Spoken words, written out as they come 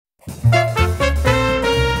Two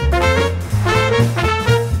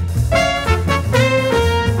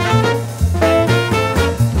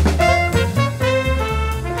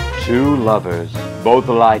lovers, both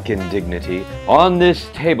alike in dignity, on this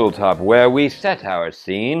tabletop where we set our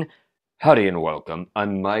scene. Howdy and welcome,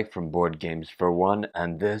 I'm Mike from Board Games for One,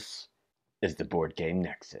 and this is the Board Game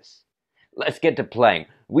Nexus. Let's get to playing.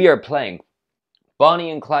 We are playing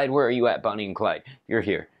Bonnie and Clyde. Where are you at, Bonnie and Clyde? You're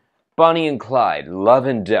here. Bonnie and Clyde, Love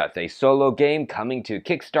and Death, a solo game coming to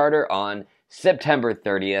Kickstarter on September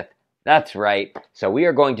 30th. That's right. So we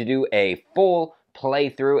are going to do a full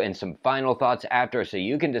playthrough and some final thoughts after, so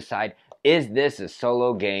you can decide, is this a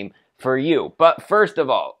solo game for you? But first of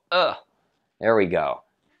all, there we go.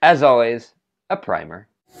 As always, a primer.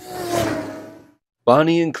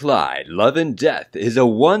 Bonnie and Clyde, Love and Death is a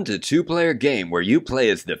 1 to 2 player game where you play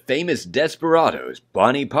as the famous desperados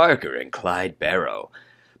Bonnie Parker and Clyde Barrow.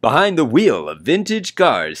 Behind the wheel of vintage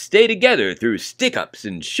cars, stay together through stick-ups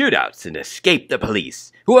and shootouts and escape the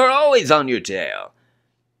police, who are always on your tail.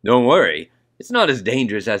 Don't worry, it's not as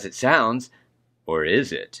dangerous as it sounds. Or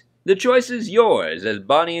is it? The choice is yours, as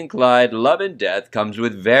Bonnie and Clyde Love and Death comes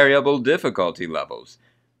with variable difficulty levels.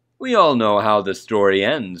 We all know how the story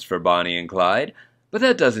ends for Bonnie and Clyde, but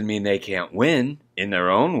that doesn't mean they can't win, in their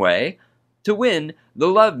own way. To win, the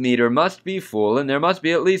love meter must be full and there must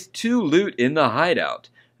be at least 2 loot in the hideout.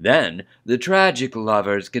 Then, the tragic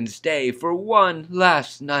lovers can stay for one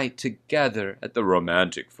last night together at the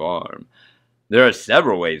romantic farm. There are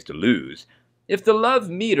several ways to lose. If the love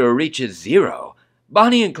meter reaches 0,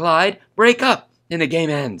 Bonnie and Clyde break up and the game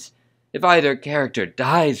ends. If either character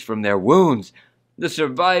dies from their wounds, the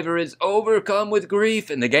survivor is overcome with grief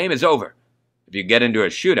and the game is over. If you get into a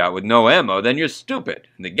shootout with no ammo, then you're stupid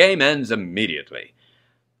and the game ends immediately.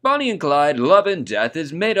 Bonnie and Clyde Love and Death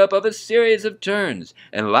is made up of a series of turns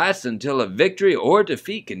and lasts until a victory or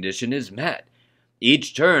defeat condition is met.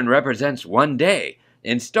 Each turn represents one day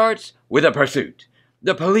and starts with a pursuit.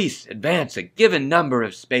 The police advance a given number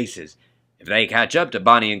of spaces. If they catch up to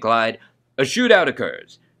Bonnie and Clyde, a shootout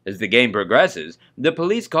occurs. As the game progresses, the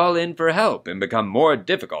police call in for help and become more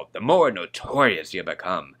difficult the more notorious you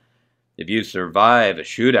become. If you survive a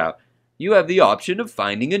shootout, you have the option of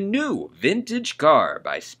finding a new vintage car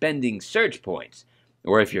by spending search points,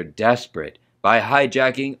 or if you're desperate, by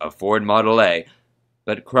hijacking a Ford Model A.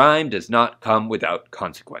 But crime does not come without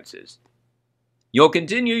consequences. You'll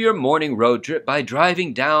continue your morning road trip by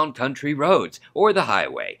driving down country roads or the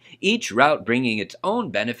highway, each route bringing its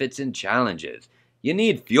own benefits and challenges. You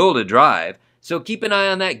need fuel to drive, so keep an eye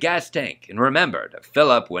on that gas tank and remember to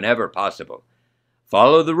fill up whenever possible.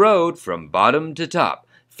 Follow the road from bottom to top,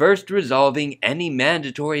 first resolving any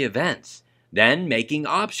mandatory events, then making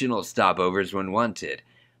optional stopovers when wanted.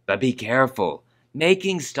 But be careful,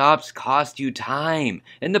 making stops cost you time,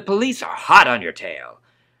 and the police are hot on your tail.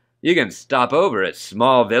 You can stop over at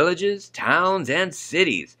small villages, towns, and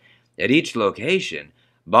cities. At each location,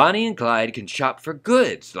 Bonnie and Clyde can shop for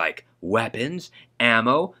goods like weapons,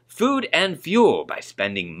 ammo, food, and fuel by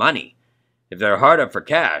spending money. If they're hard up for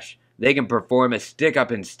cash, they can perform a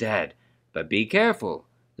stick-up instead. But be careful,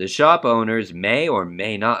 the shop owners may or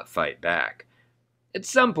may not fight back. At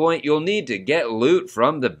some point, you'll need to get loot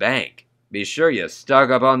from the bank. Be sure you stock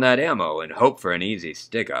up on that ammo and hope for an easy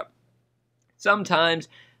stick-up. Sometimes,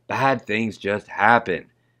 bad things just happen,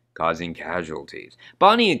 causing casualties.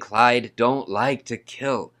 Bonnie and Clyde don't like to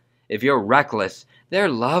kill. If you're reckless, their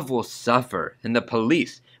love will suffer and the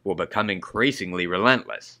police will become increasingly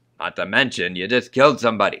relentless. Not to mention, you just killed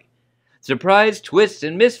somebody. Surprise, twists,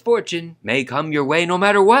 and misfortune may come your way no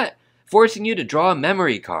matter what, forcing you to draw a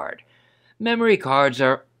memory card. Memory cards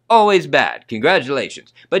are always bad,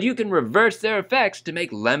 congratulations, but you can reverse their effects to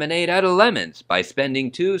make lemonade out of lemons by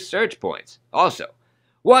spending 2 search points. Also,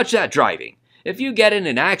 watch that driving. If you get in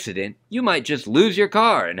an accident, you might just lose your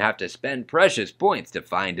car and have to spend precious points to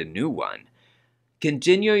find a new one.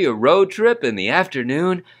 Continue your road trip in the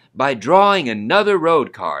afternoon by drawing another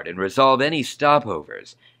road card and resolve any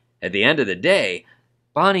stopovers. At the end of the day,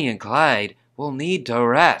 Bonnie and Clyde will need to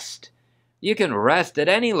rest. You can rest at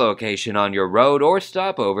any location on your road or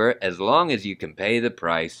stopover as long as you can pay the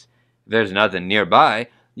price. If there's nothing nearby,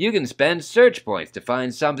 you can spend search points to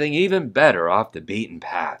find something even better off the beaten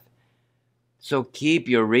path. So keep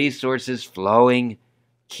your resources flowing,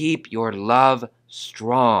 keep your love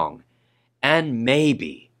strong, and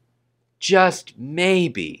maybe, just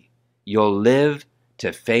maybe, you'll live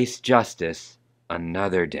to face justice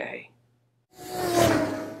another day.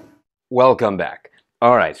 Welcome back.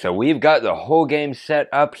 Alright, so we've got the whole game set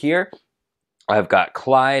up here. I've got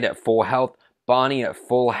Clyde at full health, Bonnie at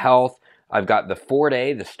full health. I've got the Ford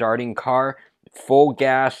A, the starting car, full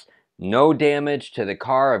gas, no damage to the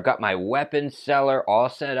car. I've got my weapons cellar all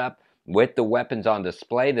set up with the weapons on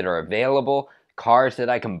display that are available, cars that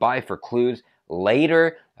I can buy for clues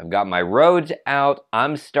later. I've got my roads out.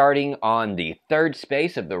 I'm starting on the third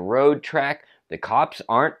space of the road track. The cops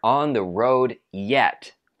aren't on the road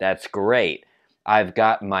yet. That's great. I've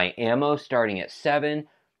got my ammo starting at 7,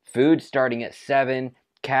 food starting at 7,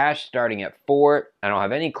 cash starting at 4. I don't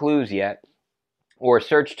have any clues yet, or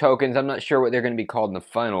search tokens. I'm not sure what they're going to be called in the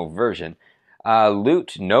final version.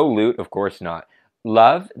 Loot, no loot, of course not.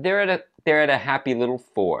 Love, they're at a happy little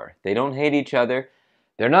 4. They don't hate each other.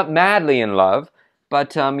 They're not madly in love,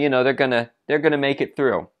 but you know, they're gonna make it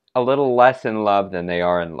through. A little less in love than they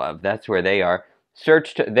are in love. That's where they are.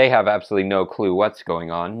 They have absolutely no clue what's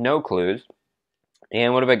going on. No clues.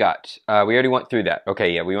 And what have I got? We already went through that.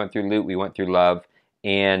 Okay, yeah, we went through loot, we went through love,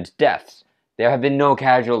 and deaths. There have been no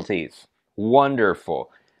casualties. Wonderful.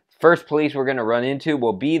 First police we're going to run into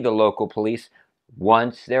will be the local police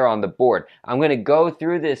once they're on the board. I'm going to go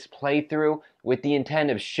through this playthrough with the intent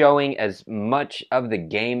of showing as much of the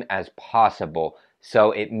game as possible.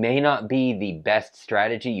 So it may not be the best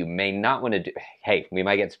strategy. You may not want to do... Hey, we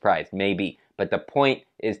might get surprised. Maybe. But the point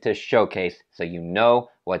is to showcase so you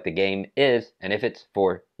know what the game is and if it's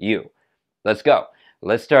for you. Let's go.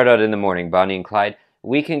 Let's start out in the morning, Bonnie and Clyde.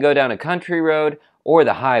 We can go down a country road or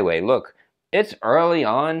the highway. Look, it's early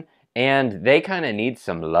on and they kind of need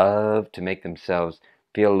some love to make themselves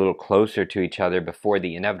feel a little closer to each other before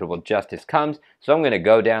the inevitable justice comes. So I'm going to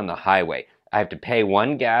go down the highway. I have to pay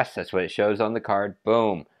 1 gas. That's what it shows on the card.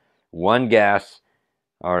 Boom. 1 gas.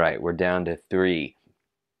 All right, we're down to 3.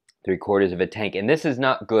 3/4 of a tank, and this is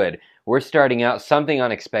not good. We're starting out, something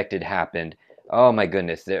unexpected happened. Oh my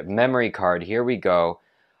goodness, the memory card, here we go.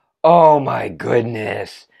 Oh my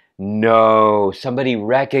goodness, no, somebody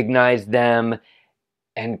recognized them,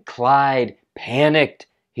 and Clyde panicked.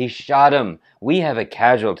 He shot him. We have a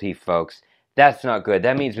casualty, folks. That's not good.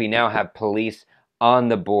 That means we now have police on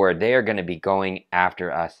the board. They are going to be going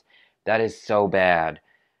after us. That is so bad.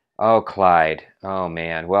 Oh, Clyde. Oh,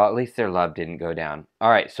 man. Well, at least their love didn't go down.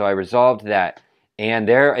 All right, so I resolved that. And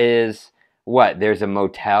there is, what? There's a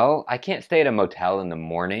motel? I can't stay at a motel in the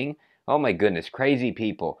morning. Oh, my goodness. Crazy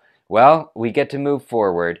people. Well, we get to move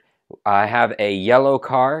forward. I have a yellow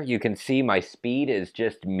car. You can see my speed is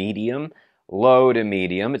just medium, low to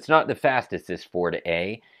medium. It's not the fastest, this Ford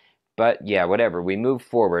A. But yeah, whatever, we move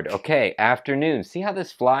forward. Okay, afternoon. See how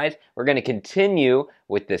this flies? We're going to continue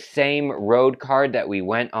with the same road card that we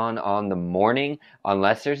went on the morning,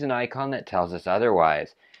 unless there's an icon that tells us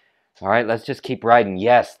otherwise. All right, let's just keep riding.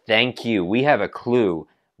 Yes, thank you. We have a clue.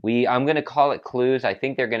 I'm going to call it clues. I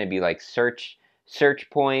think they're going to be like search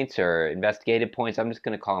points or investigative points. I'm just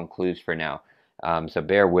going to call them clues for now. So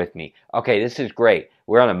bear with me. Okay, this is great.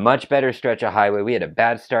 We're on a much better stretch of highway. We had a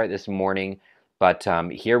bad start this morning. But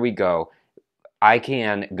here we go. I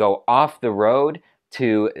can go off the road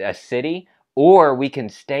to a city, or we can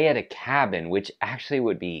stay at a cabin, which actually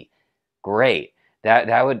would be great.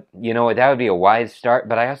 That would, you know, that would be a wise start.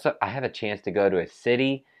 But I have a chance to go to a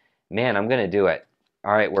city. Man, I'm gonna do it.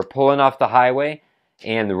 All right, we're pulling off the highway,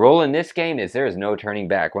 and the rule in this game is there is no turning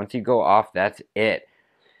back. Once you go off, that's it.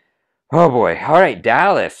 Oh boy. All right,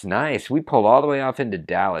 Dallas. Nice. We pulled all the way off into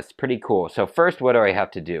Dallas. Pretty cool. So first, what do I have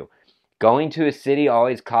to do? Going to a city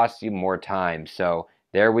always costs you more time, so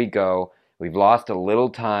there we go. We've lost a little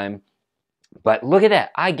time, but look at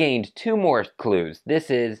that. I gained 2 more clues.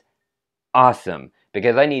 This is awesome,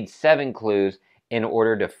 because I need 7 clues in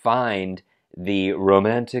order to find the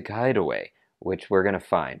romantic hideaway, which we're going to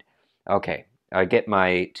find. Okay, I get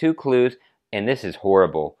my 2 clues, and this is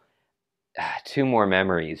horrible. 2 more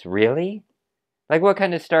memories. Really? Like, what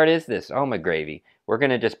kind of start is this? Oh, my gravy. We're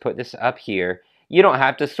going to just put this up here. You don't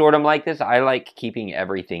have to sort them like this. I like keeping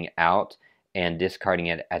everything out and discarding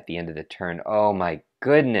it at the end of the turn. Oh my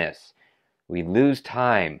goodness. We lose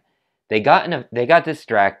time. They got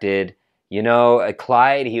distracted. You know,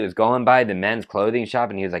 Clyde, he was going by the men's clothing shop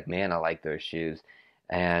and he was like, man, I like those shoes.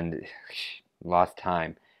 And lost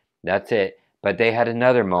time. That's it. But they had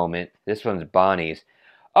another moment. This one's Bonnie's.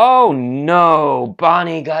 Oh no,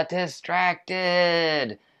 Bonnie got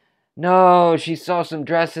distracted. No, she saw some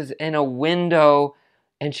dresses in a window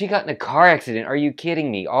and she got in a car accident. Are you kidding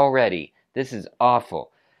me already? This is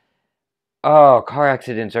awful. Oh, car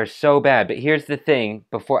accidents are so bad. But here's the thing,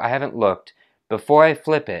 I haven't looked. Before I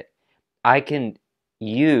flip it, I can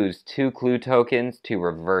use 2 clue tokens to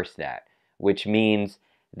reverse that, which means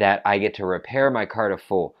that I get to repair my car to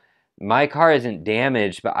full. My car isn't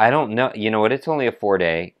damaged, but I don't know. You know what? It's only a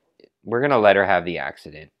 4-day. We're going to let her have the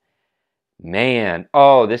accident. Man,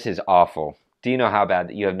 oh, this is awful. Do you know how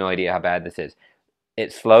bad? You have no idea how bad this is.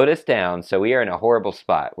 It slowed us down, so we are in a horrible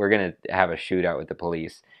spot. We're going to have a shootout with the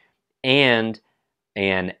police. And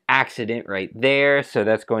an accident right there, so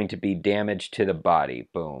that's going to be damage to the body.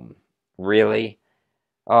 Boom. Really?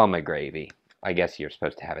 Oh, my gravy. I guess you're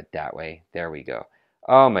supposed to have it that way. There we go.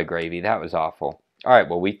 Oh, my gravy. That was awful. All right,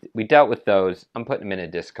 well, we dealt with those. I'm putting them in a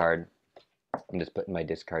discard. I'm just putting my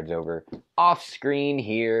discards over off screen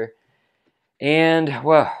here. And,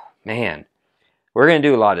 well, man, we're going to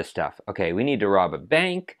do a lot of stuff. Okay, we need to rob a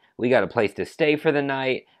bank. We got a place to stay for the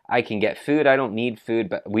night. I can get food. I don't need food,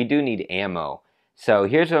 but we do need ammo. So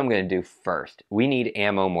here's what I'm going to do first. We need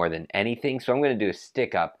ammo more than anything, so I'm going to do a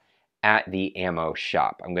stick up at the ammo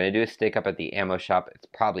shop. I'm going to do a stick up at the ammo shop. It's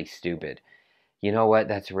probably stupid. You know what?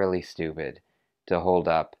 That's really stupid to hold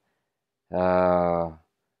up.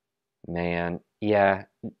 Man. Yeah,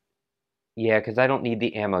 because I don't need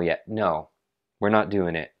the ammo yet. No, we're not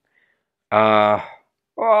doing it. Ah,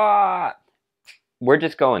 we're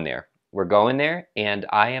just going there. We're going there, and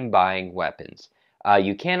I am buying weapons.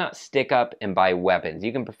 You cannot stick up and buy weapons.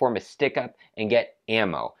 You can perform a stick up and get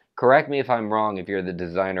ammo. Correct me if I'm wrong if you're the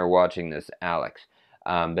designer watching this, Alex.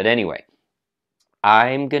 But anyway,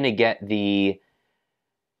 I'm going to get the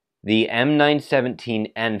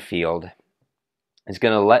M917 Enfield. It's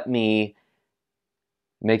going to let me...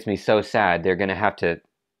 Makes me so sad. They're going to have to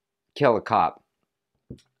kill a cop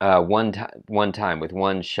one time with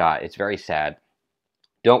one shot. It's very sad.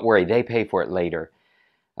 Don't worry, they pay for it later.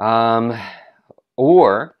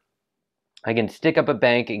 Or I can stick up a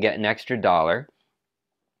bank and get an extra $1.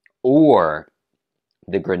 Or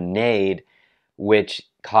the grenade, which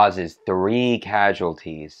causes 3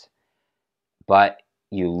 casualties, but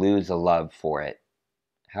you lose a love for it.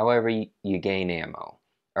 However, you gain ammo.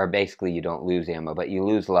 Or basically you don't lose ammo, but you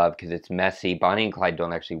lose love because it's messy. Bonnie and Clyde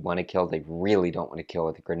don't actually want to kill. They really don't want to kill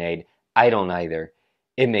with a grenade. I don't either.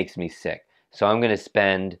 It makes me sick. So I'm going to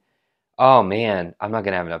spend... Oh man, I'm not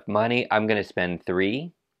going to have enough money. I'm going to spend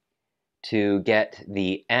 3 to get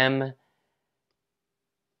the M.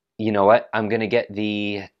 You know what? I'm going to get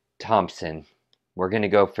the Thompson. We're going to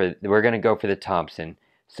go for the Thompson.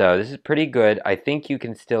 So this is pretty good. I think you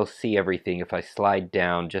can still see everything if I slide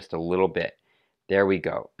down just a little bit. There we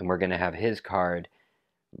go. And we're going to have his card.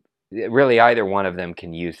 Really, either one of them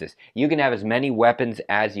can use this. You can have as many weapons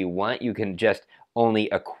as you want. You can just only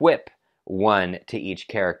equip 1 to each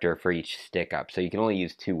character for each stick up. So you can only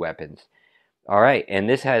use 2 weapons. All right, and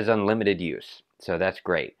this has unlimited use. So that's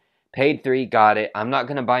great. Paid 3, got it. I'm not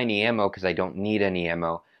going to buy any ammo because I don't need any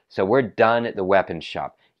ammo. So we're done at the weapons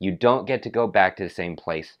shop. You don't get to go back to the same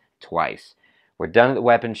place twice. We're done at the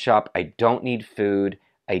weapons shop. I don't need food.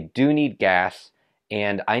 I do need gas.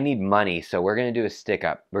 And I need money, so we're going to do a stick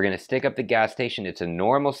up. We're going to stick up the gas station. It's a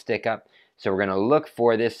normal stick up. So we're going to look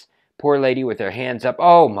for this poor lady with her hands up.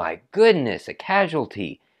 Oh my goodness, a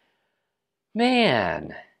casualty.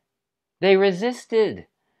 Man, they resisted.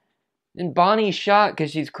 And Bonnie shot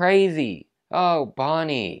because she's crazy. Oh,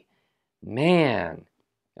 Bonnie. Man.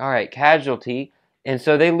 All right, casualty. And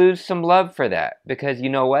so they lose some love for that because you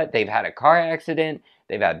know what? They've had a car accident.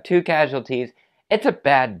 They've had 2 casualties. It's a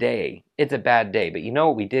bad day. It's a bad day. But you know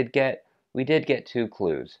what we did get? We did get 2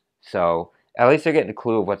 clues. So at least they're getting a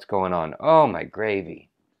clue of what's going on. Oh, my gravy.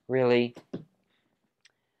 Really?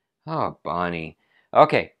 Oh, Bonnie.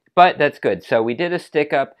 Okay, but that's good. So we did a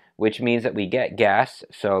stick up, which means that we get gas.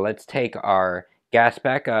 So let's take our gas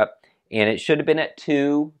back up. And it should have been at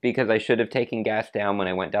 2 because I should have taken gas down when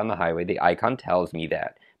I went down the highway. The icon tells me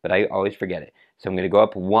that, but I always forget it. So I'm going to go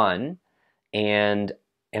up 1. And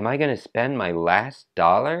am I going to spend my last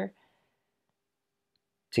 $1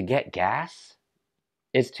 to get gas?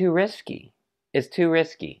 It's too risky. It's too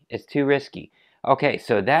risky. It's too risky. Okay,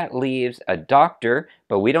 so that leaves a doctor,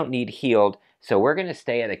 but we don't need healed. So we're going to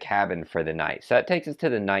stay at a cabin for the night. So that takes us to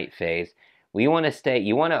the night phase. We want to stay,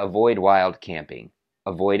 you want to avoid wild camping.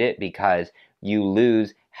 Avoid it because you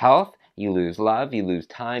lose health, you lose love, you lose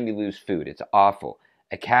time, you lose food. It's awful.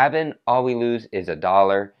 A cabin, all we lose is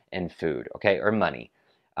 $1 and food, okay, or money.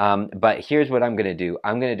 But here's what I'm going to do.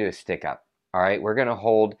 I'm going to do a stick up. All right, we're going to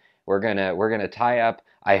hold. We're gonna tie up.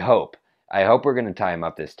 I hope we're going to tie him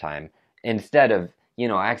up this time instead of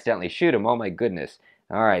accidentally shoot him. Oh my goodness.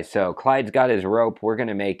 All right, so Clyde's got his rope. We're going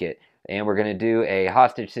to make it, and we're going to do a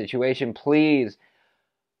hostage situation. Please.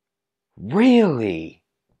 Really?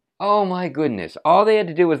 Oh my goodness. All they had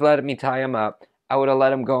to do was let me tie him up. I would have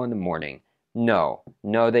let him go in the morning. No,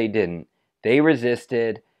 they didn't. They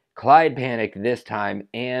resisted. Clyde panicked this time,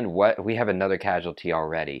 and what? We have another casualty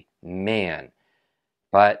already. Man.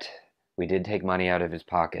 But we did take money out of his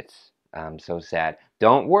pockets. I'm so sad.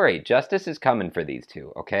 Don't worry. Justice is coming for these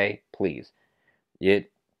 2, okay? Please.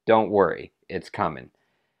 Don't worry, it's coming.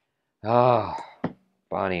 Oh,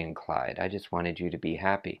 Bonnie and Clyde, I just wanted you to be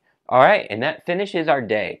happy. All right, and that finishes our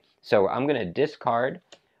day. So I'm going to discard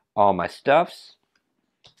all my stuffs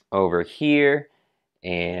over here,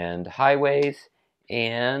 and highways,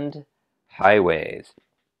 and highways.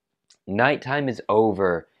 Nighttime is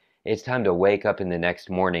over. It's time to wake up in the next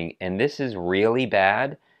morning, and this is really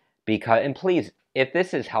bad because, and please, if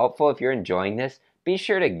this is helpful, if you're enjoying this, be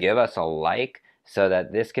sure to give us a like so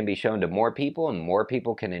that this can be shown to more people and more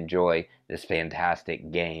people can enjoy this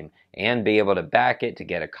fantastic game and be able to back it to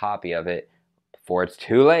get a copy of it before it's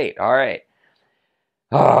too late. All right.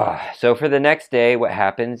 So for the next day, what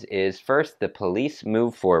happens is first the police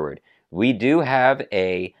move forward. We do have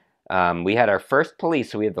we had our first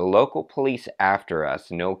police, so we have the local police after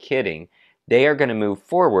us, no kidding. They are going to move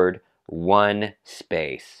forward one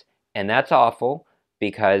space. And that's awful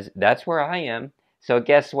because that's where I am. So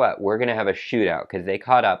guess what? We're going to have a shootout because they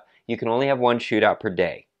caught up. You can only have one shootout per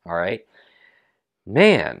day, all right?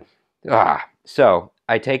 Man. So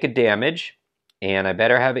I take a damage, and I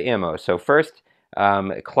better have ammo. So first,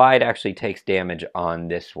 Clyde actually takes damage on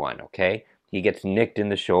this one, okay? He gets nicked in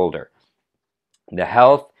the shoulder. The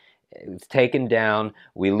health is taken down.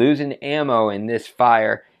 We lose an ammo in this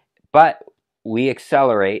fire, but we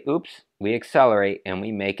accelerate. Oops, we accelerate, and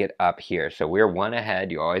we make it up here. So we're one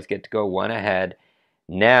ahead. You always get to go one ahead.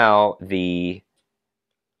 Now the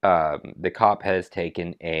cop has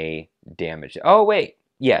taken a damage. Oh, wait.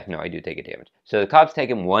 Yeah, no, I do take a damage. So the cop's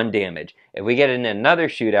taken one damage. If we get in another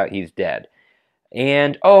shootout, he's dead.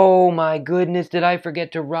 And, oh my goodness, did I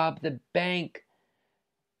forget to rob the bank?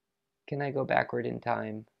 Can I go backward in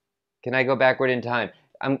time? Can I go backward in time?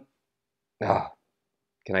 Can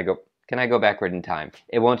I go backward in time?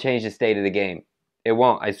 It won't change the state of the game. It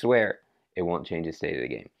won't, I swear. It won't change the state of the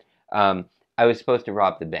game. I was supposed to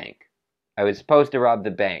rob the bank. I was supposed to rob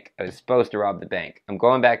the bank. I was supposed to rob the bank. I'm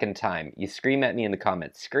going back in time. You scream at me in the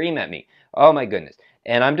comments. Scream at me. Oh my goodness.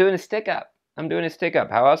 And I'm doing a stick up. I'm doing a stick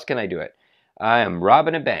up. How else can I do it? I am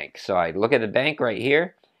robbing a bank. So I look at the bank right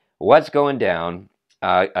here. What's going down?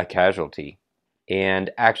 A casualty.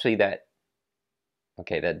 And actually that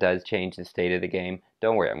does change the state of the game.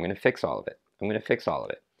 Don't worry. I'm going to fix all of it. I'm going to fix all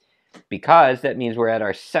of it. Because that means we're at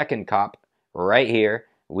our second cop right here.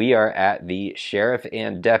 We are at the sheriff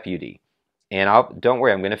and deputy. And don't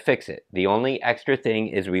worry, I'm going to fix it. The only extra thing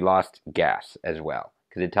is we lost gas as well,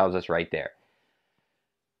 because it tells us right there.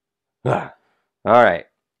 All right.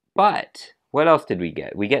 But what else did we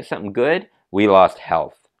get? We get something good? We lost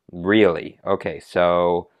health. Really? Okay,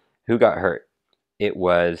 so who got hurt? It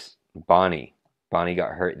was Bonnie. Bonnie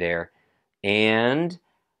got hurt there. And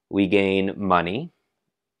we gain money.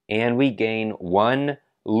 And we gain one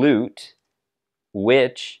loot,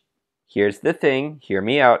 which, here's the thing. Hear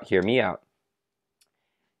me out. Hear me out.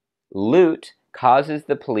 Loot causes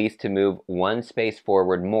the police to move one space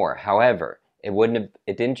forward more. However, it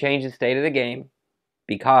didn't change the state of the game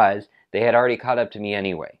because they had already caught up to me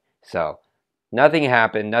anyway. So nothing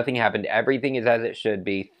happened. Nothing happened. Everything is as it should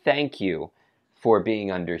be. Thank you for being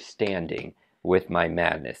understanding with my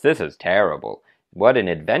madness. This is terrible. What an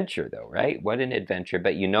adventure, though, right? What an adventure.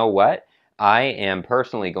 But you know what? I am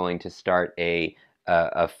personally going to start a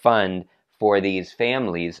fund for these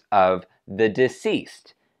families of the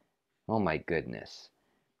deceased. Oh my goodness.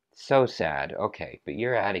 So sad. Okay, but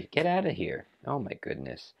get out of here. Oh my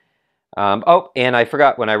goodness. Oh, and I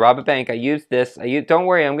forgot, when I rob a bank, I used this. Don't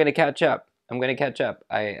worry, I'm going to catch up. I'm going to catch up.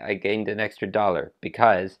 I gained an extra $1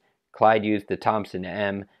 because Clyde used the Thompson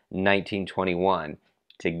M 1921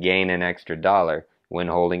 to gain an extra $1 when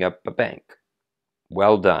holding up a bank.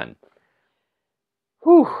 Well done.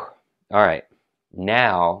 Whew. All right.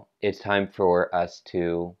 Now it's time for us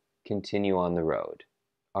to continue on the road.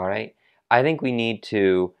 All right? I think we need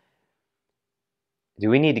to... Do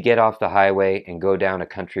we need to get off the highway and go down a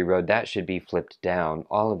country road? That should be flipped down.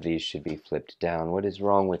 All of these should be flipped down. What is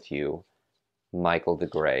wrong with you, Michael the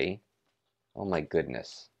Gray? Oh my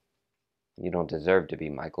goodness. You don't deserve to be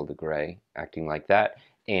Michael the Gray, acting like that.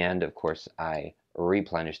 And, of course, I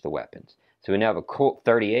replenish the weapons. So we now have a Colt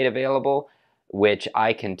 38 available, which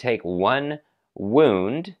I can take one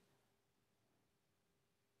wound.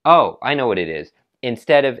 Oh, I know what it is.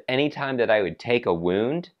 Instead of any time that I would take a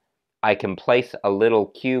wound, I can place a little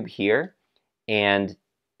cube here, and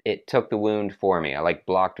it took the wound for me. I like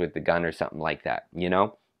blocked with the gun or something like that, you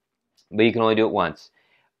know? But you can only do it once.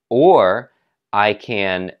 Or I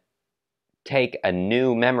can take a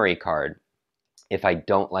new memory card if I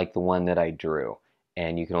don't like the one that I drew.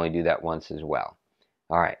 And you can only do that once as well.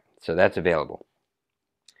 All right, so that's available.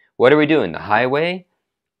 What are we doing? The highway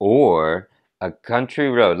or A country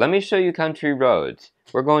road. Let me show you country roads.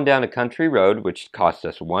 We're going down a country road, which costs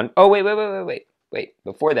us one. Oh, wait.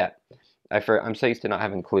 Before that, I'm so used to not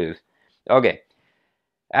having clues. Okay.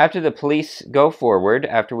 After the police go forward,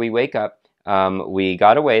 after we wake up, we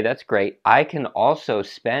got away. That's great. I can also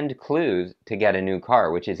spend clues to get a new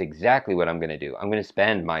car, which is exactly what I'm going to do. I'm going to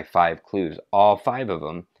spend my 5 clues, all 5 of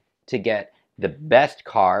them, to get the best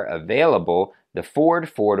car available, the Ford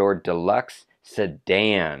 4-door Deluxe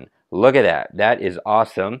Sedan. Look at that. That is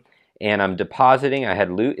awesome. And I'm depositing. I had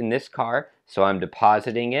loot in this car, so I'm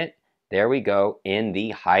depositing it. There we go, in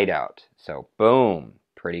the hideout. So, boom.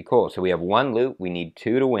 Pretty cool. So we have 1 loot. We need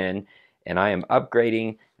 2 to win. And I am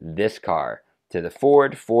upgrading this car to the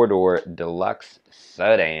Ford 4-door Deluxe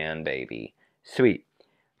Sedan, baby. Sweet.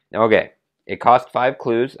 Okay. It cost 5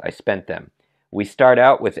 clues. I spent them. We start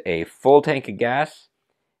out with a full tank of gas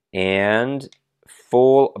and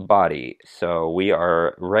full body. So we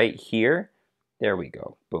are right here. There we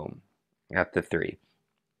go. Boom. Got the 3.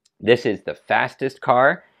 This is the fastest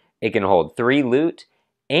car. It can hold 3 loot.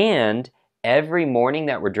 And every morning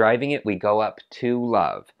that we're driving it, we go up 2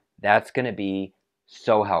 love. That's going to be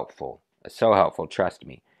so helpful. So helpful, trust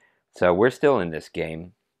me. So we're still in this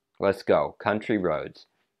game. Let's go. Country roads.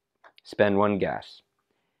 Spend 1 gas.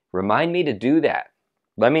 Remind me to do that.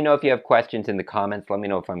 Let me know if you have questions in the comments. Let me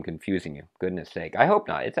know if I'm confusing you. Goodness sake. I hope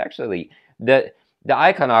not. It's actually, the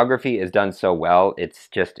iconography is done so well,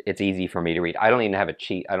 it's easy for me to read. I don't even have a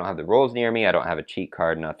cheat. I don't have the rules near me. I don't have a cheat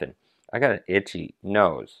card, nothing. I got an itchy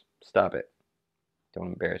nose. Stop it. Don't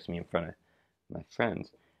embarrass me in front of my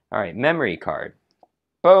friends. All right, memory card.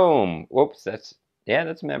 Boom. Whoops, that's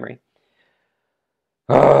memory.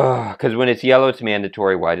 Because when it's yellow, it's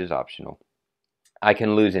mandatory. White is optional. I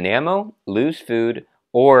can lose an ammo, lose food,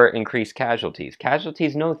 or increase casualties.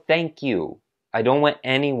 Casualties, no thank you. I don't want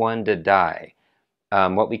anyone to die.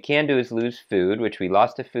 What we can do is lose food, which we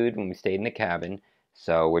lost the food when we stayed in the cabin.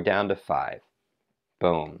 So we're down to 5.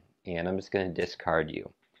 Boom. And I'm just going to discard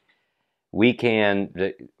you. We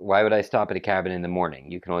can, why would I stop at a cabin in the morning?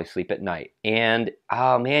 You can only sleep at night. And,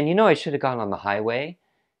 oh man, I should have gone on the highway.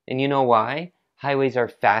 And you know why? Highways are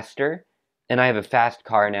faster. And I have a fast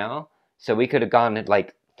car now. So we could have gone at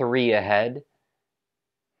like 3 ahead.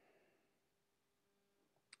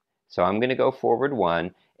 So I'm going to go forward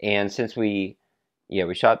 1. And since we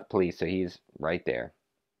shot the police, so he's right there.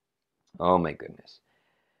 Oh my goodness.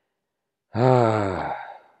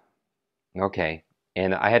 Okay.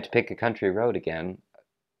 And I had to pick a country road again.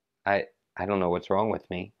 I don't know what's wrong with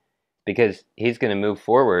me. Because he's going to move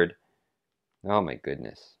forward. Oh my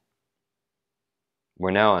goodness.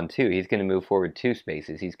 We're now on 2. He's going to move forward 2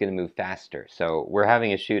 spaces. He's going to move faster. So we're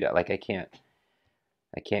having a shootout. Like I can't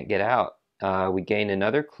get out. We gain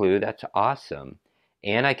another clue. That's awesome.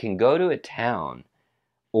 And I can go to a town.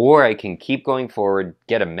 Or I can keep going forward,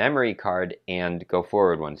 get a memory card, and go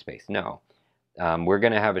forward 1 space. No. We're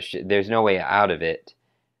going to have there's no way out of it.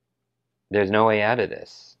 There's no way out of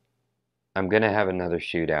this. I'm going to have another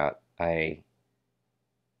shootout. So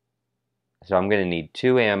I'm going to need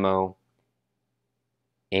 2 ammo.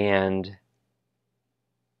 And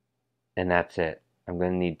that's it. I'm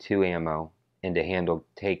going to need 2 ammo and to handle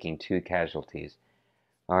taking 2 casualties.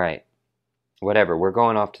 All right. Whatever. We're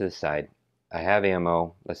going off to the side. I have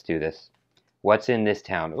ammo. Let's do this. What's in this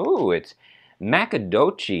town? Ooh, it's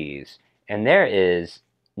Macadoches. And there is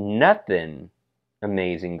nothing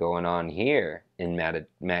amazing going on here in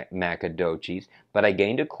Macadoches. But I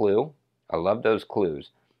gained a clue. I love those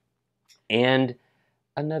clues. And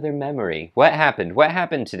another memory. What happened? What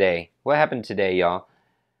happened today? What happened today, y'all?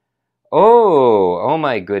 Oh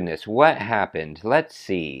my goodness. What happened? Let's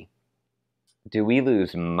see. Do we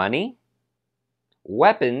lose money?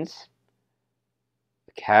 Weapons?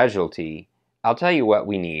 Casualty? I'll tell you what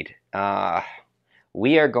we need.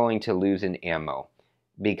 We are going to lose an ammo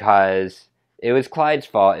because it was Clyde's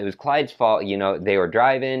fault. It was Clyde's fault. They were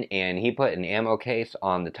driving and he put an ammo case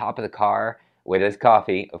on the top of the car with his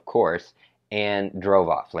coffee, of course, and drove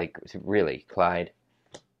off. Like, really, Clyde?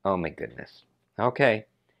 Oh my goodness. Okay.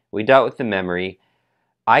 We dealt with the memory.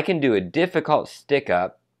 I can do a difficult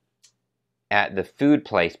stick-up at the food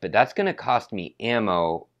place, but that's going to cost me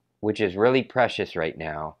ammo, which is really precious right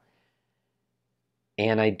now.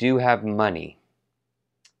 And I do have money.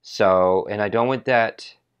 So, and I don't want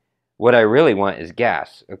that. What I really want is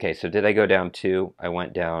gas. Okay, so did I go down 2? I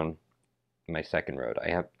went down my second road.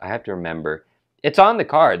 I have to remember. It's on the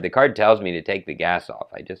card. The card tells me to take the gas off.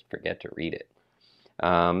 I just forget to read it.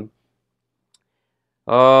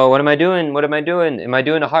 Oh, what am I doing? What am I doing? Am I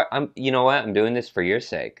doing a hard? You know what? I'm doing this for your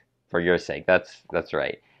sake. For your sake. That's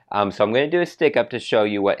right. So I'm going to do a stick up to show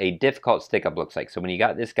you what a difficult stick up looks like. So when you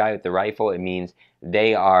got this guy with the rifle, it means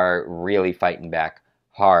they are really fighting back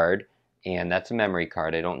hard. And that's a memory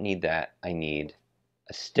card. I don't need that. I need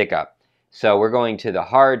a stick up. So we're going to the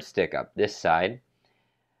hard stick up, this side.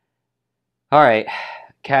 All right,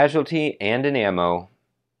 casualty and an ammo.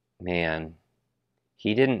 Man,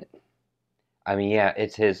 he didn't. I mean, yeah,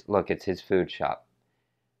 it's his. Look, it's his food shop.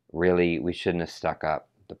 Really, we shouldn't have stuck up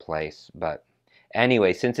the place. But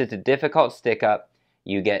anyway, since it's a difficult stick up,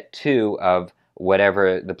 you get 2 of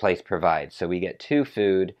whatever the place provides. So we get 2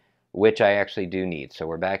 food, which I actually do need. So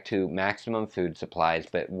we're back to maximum food supplies.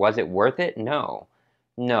 But was it worth it? No.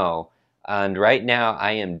 No. And right now,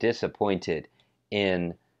 I am disappointed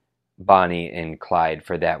in Bonnie and Clyde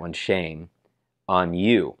for that one. Shame on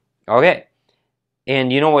you. Okay.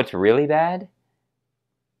 And you know what's really bad?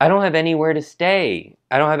 I don't have anywhere to stay.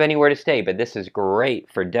 I don't have anywhere to stay, but this is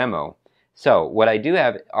great for demo. So what I do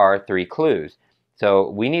have are 3 clues. So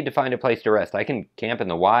we need to find a place to rest. I can camp in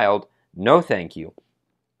the wild. No thank you.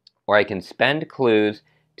 Or I can spend clues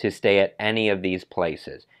to stay at any of these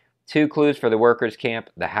places. 2 clues for the workers' camp.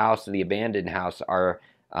 The house, the abandoned house are...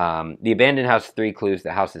 the abandoned house, 3 clues.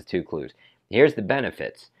 The house is 2 clues. Here's the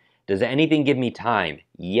benefits. Does anything give me time?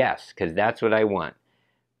 Yes, because that's what I want.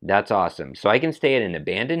 That's awesome. So I can stay at an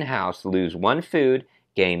abandoned house, lose 1 food,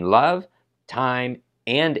 gain love, time,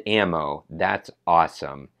 and ammo. That's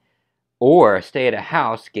awesome. Or stay at a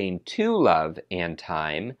house, gain 2 love and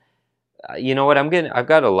time. You know what? I've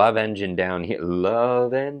got a love engine down here.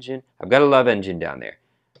 Love engine. I've got a love engine down there.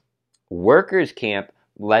 Workers camp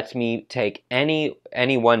lets me take any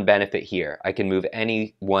one benefit here. I can move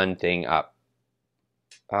any one thing up.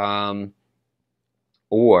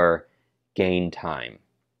 Or gain time.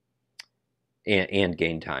 And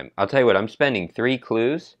gain time. I'll tell you what, I'm spending 3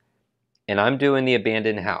 clues, and I'm doing the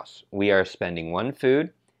abandoned house. We are spending 1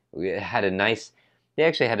 food. They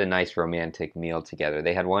actually had a nice romantic meal together.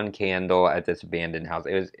 They had 1 candle at this abandoned house.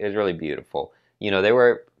 It was really beautiful. You know, they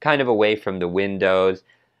were kind of away from the windows,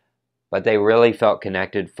 but they really felt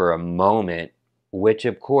connected for a moment, which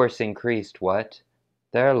of course increased what?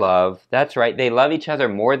 Their love. That's right, they love each other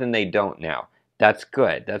more than they don't now. That's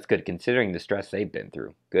good. That's good considering the stress they've been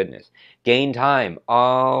through. Goodness. Gain time.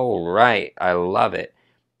 All right. I love it.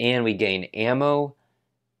 And we gain ammo.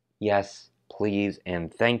 Yes, please,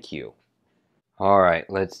 and thank you. All right.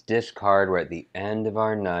 Let's discard. We're at the end of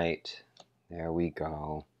our night. There we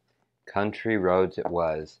go. Country roads it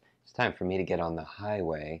was. It's time for me to get on the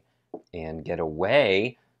highway and get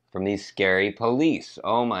away from these scary police.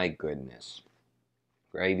 Oh my goodness.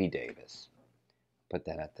 Gravy Davis. Put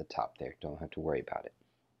that at the top there. Don't have to worry about it.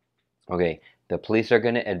 Okay, the police are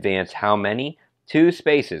going to advance how many? 2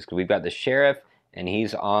 spaces, because we've got the sheriff, and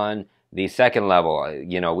he's on the 2nd level.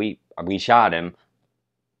 You know, we shot him.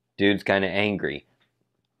 Dude's kind of angry.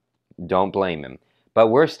 Don't blame him. But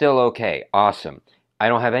we're still okay. Awesome. I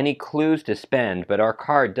don't have any clues to spend, but our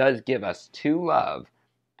card does give us 2 love.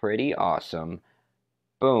 Pretty awesome.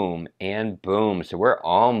 Boom and boom. So we're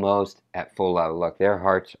almost at full love. Look, their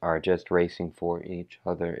hearts are just racing for each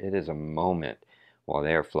other. It is a moment while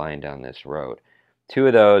they're flying down this road. 2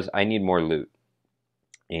 of those. I need more loot.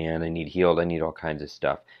 And I need healed. I need all kinds of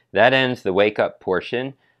stuff. That ends the wake up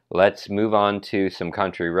portion. Let's move on to some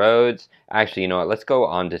country roads. Actually, you know what? Let's go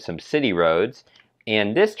on to some city roads.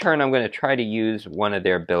 And this turn, I'm going to try to use one of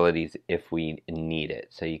their abilities if we need it.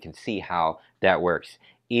 So you can see how that works.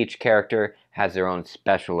 Each character has their own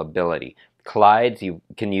special ability. Clyde's you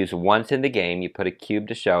can use once in the game. You put a cube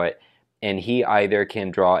to show it. And he either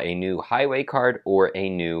can draw a new highway card or a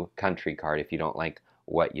new country card if you don't like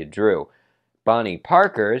what you drew. Bonnie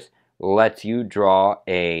Parker's lets you draw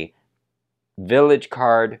a village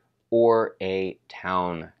card or a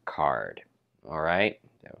town card. All right?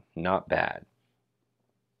 Not bad.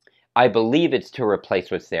 I believe it's to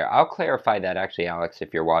replace what's there. I'll clarify that actually, Alex,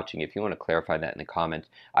 if you're watching. If you want to clarify that in the comments.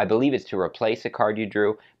 I believe it's to replace a card you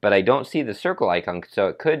drew, but I don't see the circle icon, so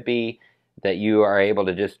it could be that you are able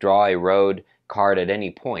to just draw a road card at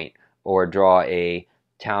any point or draw a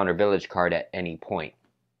town or village card at any point.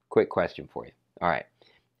 Quick question for you. All right,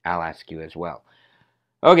 I'll ask you as well.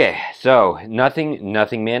 Okay, so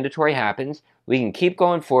nothing mandatory happens. We can keep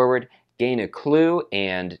going forward, gain a clue,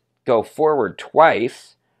 and go forward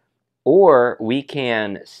twice. Or we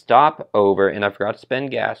can stop over, and I forgot to spend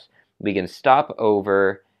gas. We can stop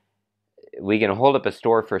over. We can hold up a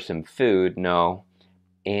store for some food. No.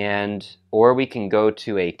 Or we can go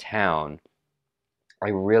to a town. I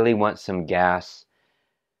really want some gas.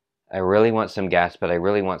 But I really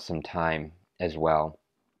want some time as well.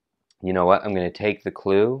 You know what? I'm going to take the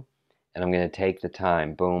clue, and I'm going to take the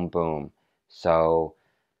time. Boom, boom. So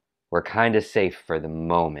We're kind of safe for the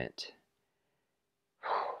moment.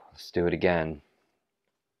 Let's do it again.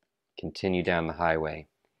 Continue down the highway.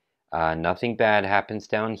 Nothing bad happens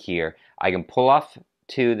down here. I can pull off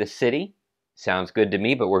to the city. Sounds good to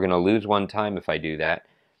me, but we're going to lose one time if I do that.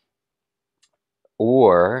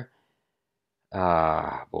 Or,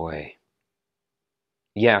 boy.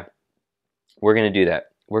 Yeah, we're going to do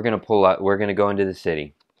that. We're going to pull up. We're going to go into the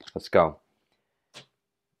city. Let's go.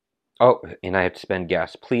 Oh, and I have to spend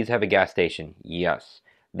gas. Please have a gas station. Yes.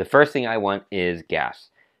 The first thing I want is gas.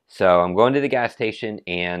 So I'm going to the gas station,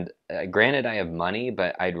 and granted I have money,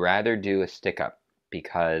 but I'd rather do a stick-up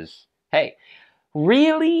because, hey,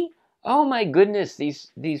 really? Oh my goodness,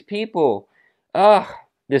 these people. Ugh,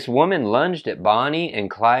 this woman lunged at Bonnie, and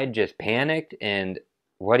Clyde just panicked, and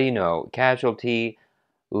what do you know? Casualty.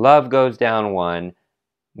 Love goes down one.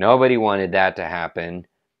 Nobody wanted that to happen.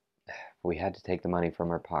 We had to take the money from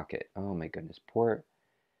her pocket. Oh my goodness, poor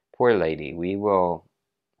lady. We will,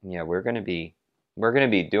 yeah, we're gonna be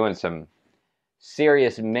doing some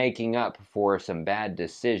serious making up for some bad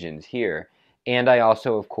decisions here. And I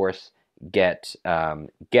also, of course, get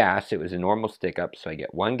gas. It was a normal stick up, so I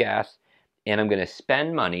get one gas, and I'm gonna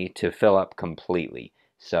spend money to fill up completely.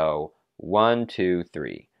 So 1, 2,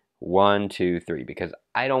 3, 1, 2, 3, because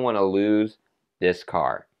I don't want to lose this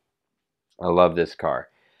car. I love this car.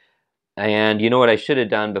 And you know what I should have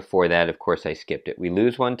done before that? Of course, I skipped it. We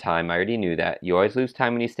lose one time. I already knew that. You always lose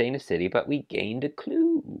time when you stay in a city, but we gained a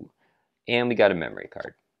clue. And we got a memory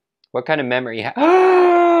card. What kind of memory?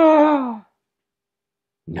 No.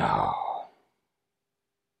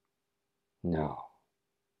 No.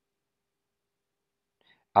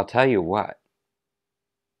 I'll tell you what.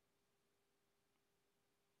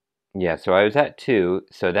 Yeah, so I was at 2,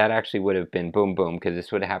 so that actually would have been boom, boom, because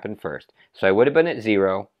this would have happened first. So I would have been at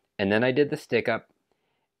 0, and then I did the stick up,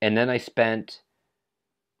 and then I spent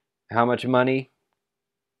how much money?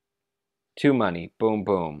 2 money, boom,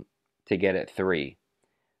 boom, to get at 3.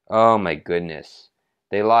 Oh my goodness.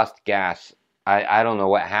 They lost gas. I don't know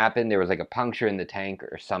what happened. There was like a puncture in the tank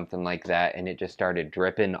or something like that, and it just started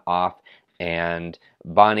dripping off. And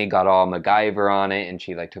Bonnie got all MacGyver on it, and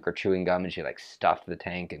she like took her chewing gum and she like stuffed the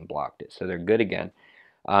tank and blocked it. So they're good again.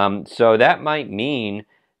 So that might mean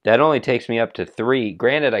that only takes me up to 3.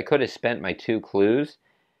 Granted, I could have spent my 2 clues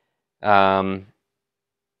to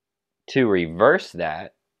reverse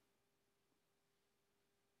that.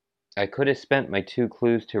 I could have spent my 2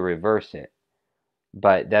 clues to reverse it.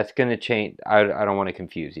 But that's going to change. I don't want to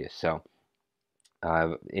confuse you. So,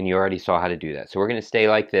 and you already saw how to do that. So we're going to stay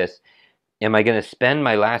like this. Am I going to spend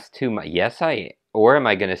my last 2? Yes, or am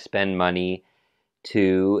I going to spend money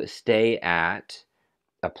to stay at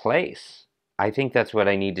a place? I think that's what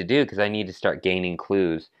I need to do because I need to start gaining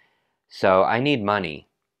clues. So I need money.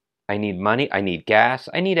 I need money. I need gas.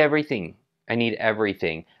 I need everything. I need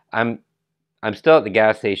everything. I'm still at the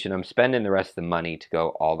gas station. I'm spending the rest of the money to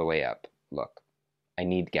go all the way up. Look. I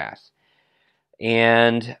need gas.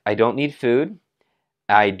 And I don't need food.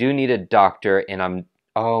 I do need a doctor, and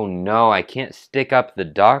oh no, I can't stick up the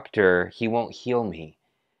doctor. He won't heal me.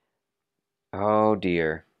 Oh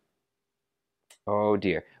dear. Oh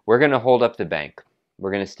dear. We're going to hold up the bank.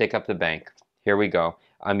 We're going to stick up the bank. Here we go.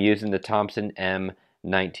 I'm using the Thompson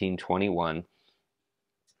M1921.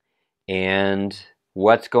 And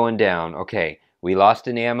what's going down? Okay, we lost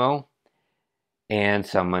an ammo, and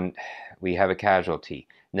we have a casualty.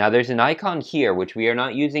 Now there's an icon here, which we are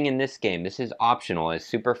not using in this game. This is optional. It's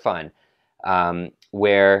super fun.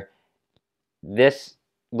 Where this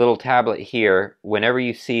little tablet here, whenever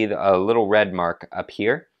you see a little red mark up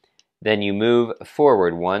here, then you move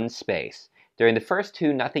forward 1 space. During the first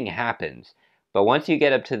 2, nothing happens. But once you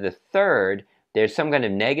get up to the 3rd, there's some kind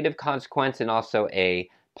of negative consequence and also a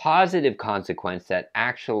positive consequence that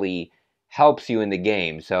actually helps you in the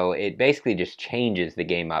game. So it basically just changes the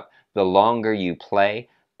game up. The longer you play,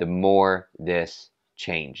 the more this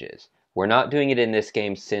changes. We're not doing it in this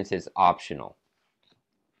game since it's optional.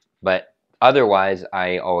 But otherwise,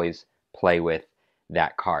 I always play with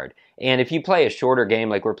that card. And if you play a shorter game,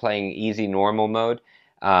 like we're playing easy normal mode,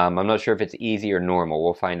 I'm not sure if it's easy or normal.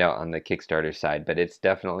 We'll find out on the Kickstarter side, but it's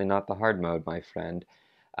definitely not the hard mode, my friend.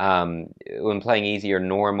 When playing easy or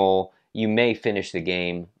normal, you may finish the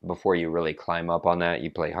game before you really climb up on that. You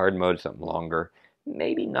play hard mode, something longer.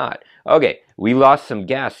 Maybe not. Okay, we lost some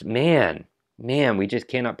gas. Man, we just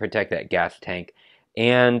cannot protect that gas tank.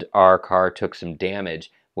 And our car took some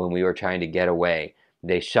damage when we were trying to get away.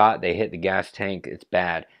 They hit the gas tank. It's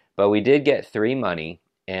bad. But we did get 3 money,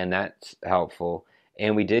 and that's helpful.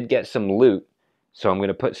 And we did get some loot. So I'm going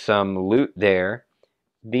to put some loot there.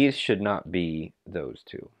 These should not be those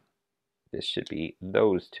 2. This should be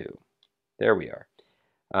those two. There we are.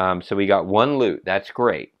 So we got 1 loot. That's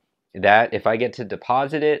great. That, if I get to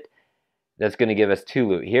deposit it, that's going to give us 2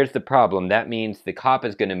 loot. Here's the problem. That means the cop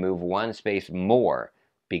is going to move 1 space more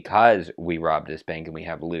because we robbed this bank and we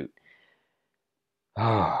have loot.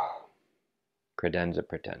 Oh, credenza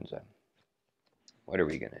pretenza. What are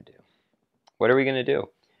we going to do? What are we going to do?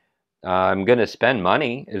 I'm going to spend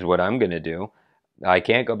money is what I'm going to do. I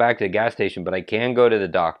can't go back to the gas station, but I can go to the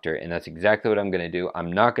doctor, and that's exactly what I'm going to do.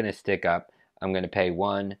 I'm not going to stick up. I'm going to pay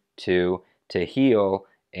 1, 2 to heal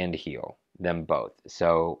and heal them both.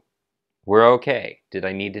 So we're okay. Did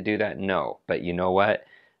I need to do that? No. But you know what?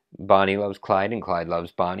 Bonnie loves Clyde and Clyde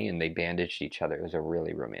loves Bonnie, and they bandaged each other. It was a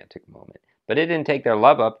really romantic moment. But it didn't take their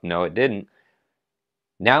love up. No, it didn't.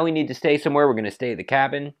 Now we need to stay somewhere. We're going to stay at the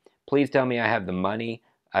cabin. Please tell me I have the money.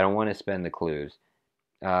 I don't want to spend the clues.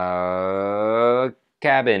 Cabin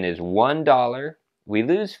is $1. We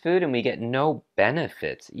lose food and we get no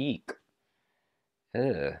benefits. Eek.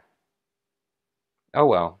 Ugh. Oh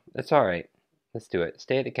well, that's all right. Let's do it.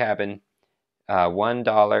 Stay at the cabin.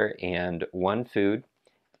 $1 and 1 food.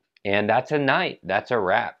 And that's a night. That's a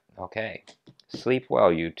wrap. Okay. Sleep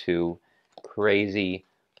well, you two crazy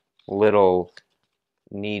little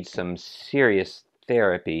need some serious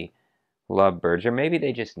therapy lovebirds. Or maybe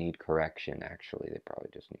they just need correction, actually. They probably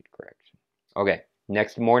just need correction. Okay.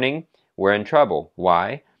 Next morning, we're in trouble.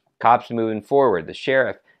 Why? Cops moving forward. The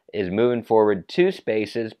sheriff is moving forward 2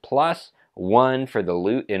 spaces plus 1 for the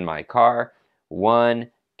loot in my car. 1,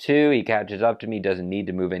 2. He catches up to me. Doesn't need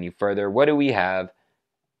to move any further. What do we have?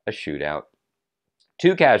 A shootout.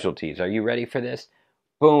 2 casualties. Are you ready for this?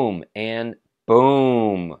 Boom and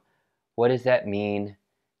boom. What does that mean?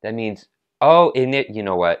 That means, oh, in it, you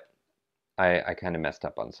know what? I kind of messed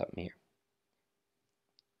up on something here.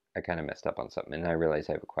 And I realize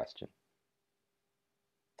I have a question.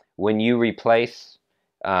 When you replace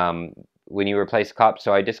cops,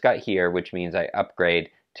 so I just got here, which means I upgrade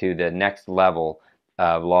to the next level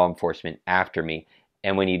of law enforcement after me.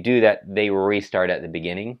 And when you do that, they restart at the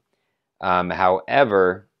beginning.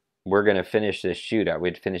 However, we're going to finish this shootout.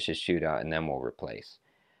 We'd finish this shootout and then we'll replace.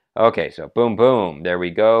 Okay, so boom, boom. There we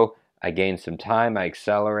go. I gain some time. I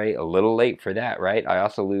accelerate. A little late for that, right? I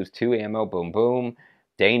also lose 2 ammo. Boom, boom.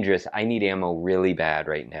 Dangerous. I need ammo really bad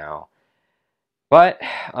right now. But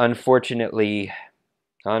unfortunately,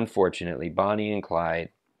 Bonnie and Clyde,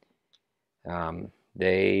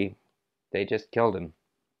 they just killed him.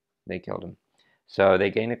 They killed him. So they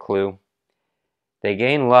gain a clue. They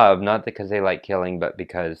gain love, not because they like killing, but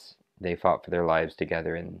because they fought for their lives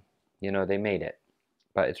together and, you know, they made it.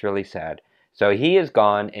 But it's really sad. So he is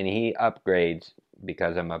gone and he upgrades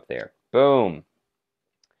because I'm up there. Boom.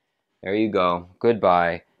 There you go.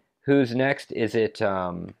 Goodbye. Who's next? Is it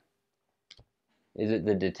the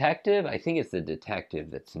detective? I think it's the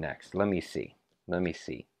detective that's next. Let me see.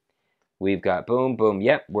 We've got boom, boom.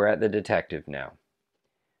 Yep, we're at the detective now.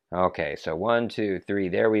 Okay, so 1, 2, 3.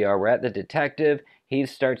 There we are. We're at the detective. He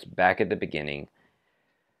starts back at the beginning.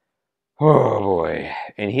 Oh boy.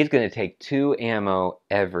 And he's going to take 2 ammo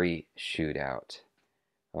every shootout.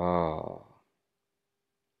 Oh.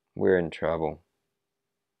 We're in trouble.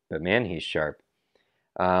 But man, he's sharp.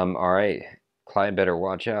 Alright. Clyde better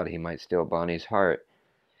watch out. He might steal Bonnie's heart.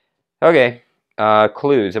 Okay.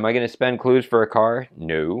 Clues. Am I going to spend clues for a car?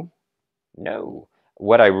 No. No.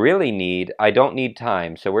 What I really need, I don't need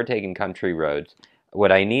time, so we're taking country roads.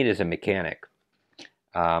 What I need is a mechanic.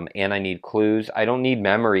 And I need clues. I don't need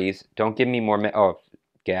memories. Don't give me more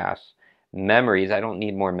gas. Memories. I don't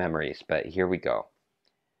need more memories, but here we go.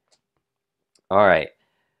 All right.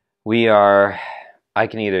 I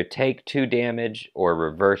can either take 2 damage or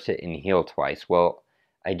reverse it and heal twice. Well,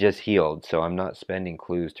 I just healed, so I'm not spending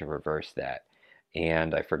clues to reverse that.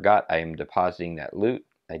 And I forgot I am depositing that loot.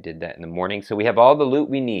 I did that in the morning. So we have all the loot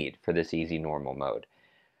we need for this easy normal mode.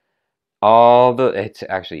 It's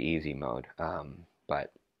actually easy mode, but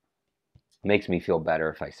it makes me feel better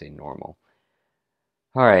if I say normal.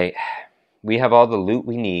 All right, we have all the loot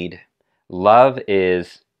we need. Love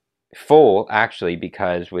is full, actually,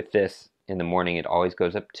 because with this in the morning, it always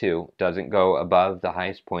goes up 2. Doesn't go above the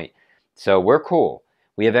highest point. So we're cool.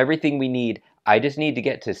 We have everything we need. I just need to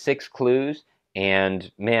get to 6 clues.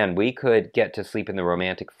 And man, we could get to sleep in the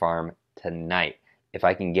romantic farm tonight. If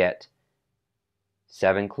I can get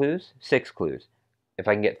 7 clues? 6 clues. If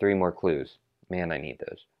I can get 3 more clues. Man, I need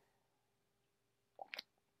those.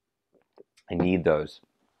 I need those.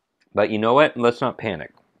 But you know what? Let's not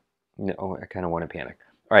panic. No, I kind of want to panic.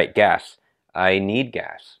 All right, gas. I need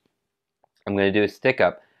gas. I'm going to do a stick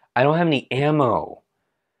up. I don't have any ammo.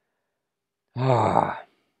 Ah.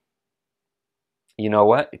 You know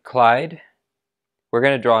what, Clyde? We're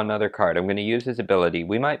going to draw another card. I'm going to use his ability.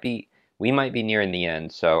 We might be nearing the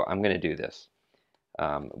end, so I'm going to do this.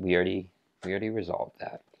 We already resolved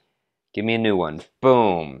that. Give me a new one.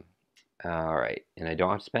 Boom. All right, and I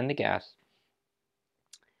don't have to spend the gas.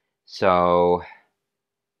 So,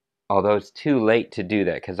 although it's too late to do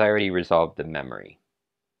that because I already resolved the memory.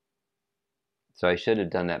 So I should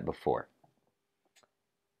have done that before.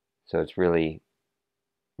 So it's really,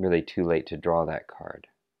 really too late to draw that card.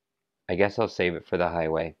 I guess I'll save it for the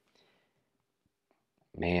highway.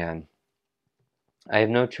 Man, I have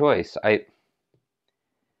no choice. I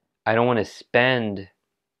don't want to spend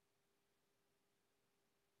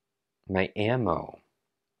my ammo,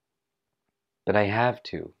 but I have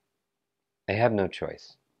to. I have no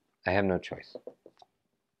choice. I have no choice.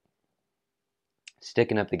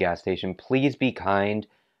 Sticking up the gas station. Please be kind.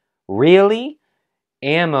 Really?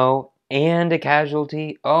 Ammo and a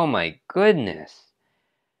casualty? Oh my goodness.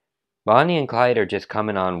 Bonnie and Clyde are just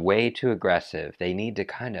coming on way too aggressive. They need to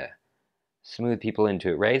kind of smooth people into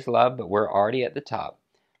it. Raise love, but we're already at the top.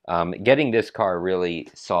 Getting this car really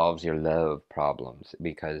solves your love problems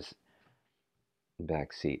because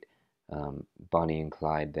back seat. Bonnie and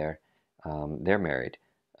Clyde there. They're married.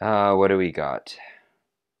 What do we got?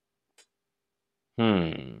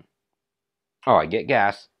 Oh, I get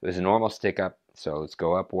gas. It was a normal stick up, so let's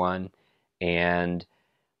go up one. And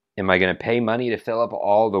am I going to pay money to fill up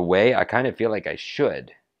all the way? I kind of feel like I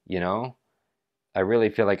should, you know? I really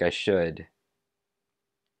feel like I should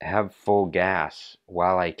have full gas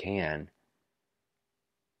while I can.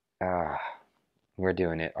 We're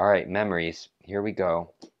doing it. All right, memories. Here we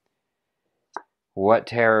go. What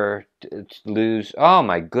terror lose? Oh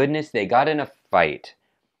my goodness, they got in a fight.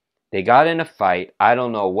 They got in a fight. I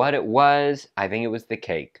don't know what it was. I think it was the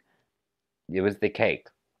cake. It was the cake.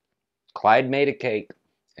 Clyde made a cake,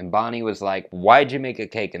 and Bonnie was like, "Why'd you make a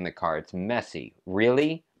cake in the car? It's messy."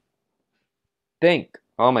 Really? Think.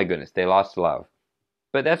 Oh my goodness, they lost love.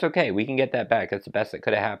 But that's okay. We can get that back. That's the best that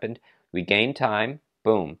could have happened. We gained time.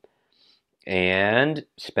 Boom. And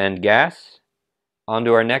spend gas. On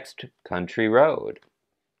to our next country road.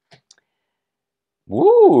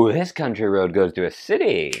 Woo! This country road goes to a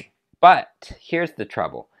city. But here's the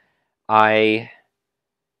trouble. I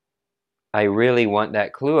really want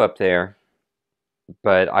that clue up there.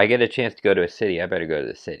 But I get a chance to go to a city. I better go to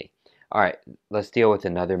the city. All right, let's deal with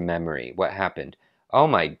another memory. What happened? Oh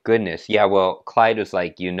my goodness. Yeah, well, Clyde was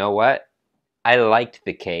like, you know what? I liked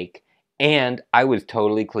the cake, and I was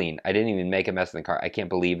totally clean. I didn't even make a mess in the car. I can't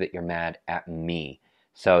believe that you're mad at me.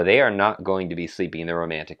 So they are not going to be sleeping in the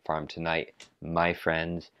romantic farm tonight, my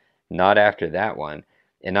friends. Not after that one.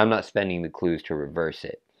 And I'm not spending the clues to reverse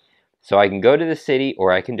it. So I can go to the city,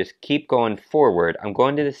 or I can just keep going forward. I'm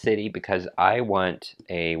going to the city because I want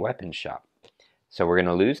a weapon shop. So we're going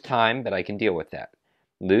to lose time, but I can deal with that.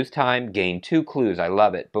 Lose time, gain 2 clues. I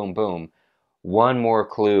love it. Boom, boom. One more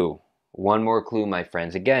clue. One more clue, my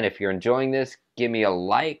friends. Again, if you're enjoying this, give me a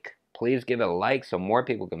like. Please give it a like so more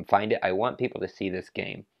people can find it. I want people to see this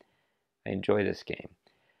game. I enjoy this game.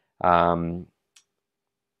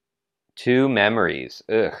 2 memories.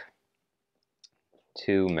 Ugh.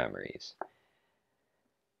 2 memories.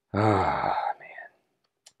 Oh,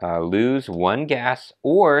 man. Lose 1 gas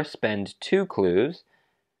or spend 2 clues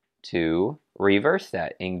to reverse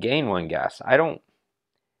that and gain 1 gas. I don't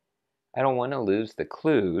want to lose the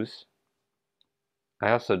clues.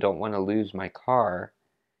 I also don't want to lose my car.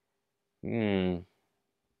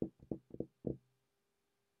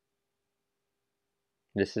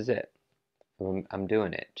 This is it. I'm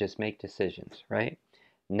doing it. Just make decisions, right?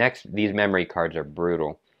 Next, these memory cards are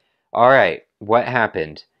brutal. All right, what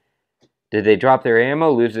happened? Did they drop their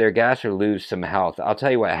ammo, lose their gas, or lose some health? I'll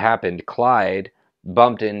tell you what happened. Clyde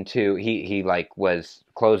bumped into, he like was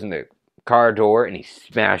closing the car door and he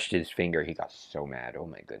smashed his finger. He got so mad. Oh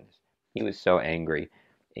my goodness. He was so angry.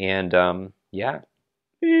 And yeah,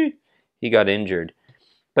 he got injured.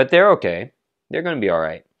 But they're okay. They're going to be all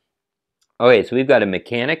right. Okay, so we've got a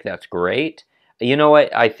mechanic. That's great. You know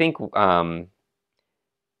what? I think I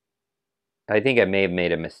may have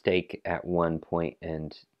made a mistake at one point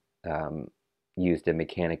and used a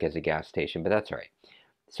mechanic as a gas station, but that's all right.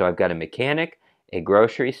 So I've got a mechanic, a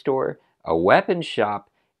grocery store, a weapon shop,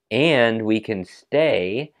 and we can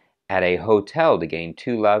stay at a hotel to gain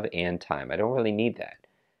 2 love and time. I don't really need that.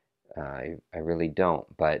 I really don't,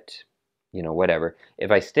 but you know, whatever. If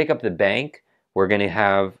I stick up the bank, we're going to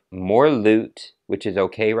have more loot, which is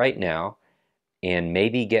okay right now, and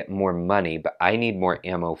maybe get more money, but I need more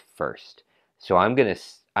ammo first. So I'm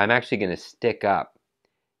actually going to stick up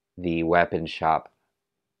the weapon shop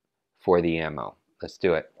for the ammo. Let's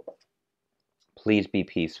do it. Please be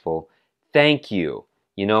peaceful. Thank you.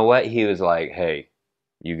 You know what? He was like, hey,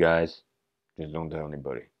 you guys, just don't tell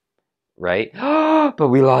anybody. Right? But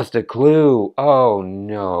we lost a clue. Oh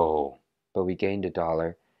no. But we gained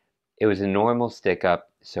 $1. It was a normal stick up,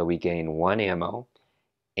 so we gained 1 ammo.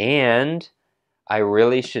 And I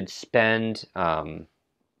really should spend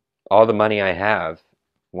all the money I have,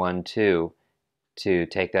 1, 2, to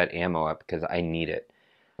take that ammo up because I need it.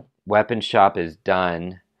 Weapon shop is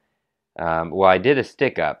done. Well, I did a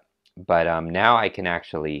stick up, but now I can't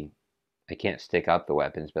stick up the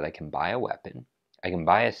weapons, but I can buy a weapon. I can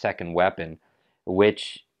buy a second weapon,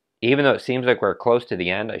 which, even though it seems like we're close to the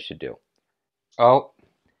end, I should do. Oh,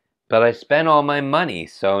 but I spent all my money,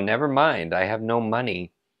 so never mind. I have no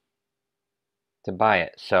money to buy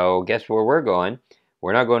it. So guess where we're going?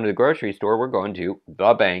 We're not going to the grocery store. We're going to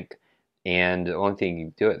the bank. And the only thing you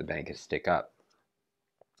can do at the bank is stick up.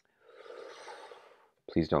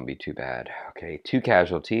 Please don't be too bad. Okay, 2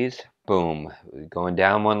 casualties. Boom. Going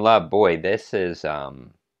down 1 love. Boy, this is,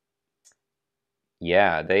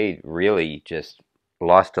 yeah, they really just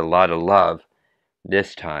lost a lot of love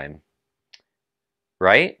this time.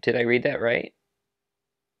 Right? Did I read that right?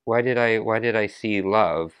 Why did I see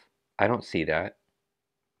love? I don't see that.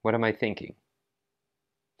 What am I thinking?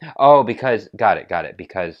 Oh, because, got it,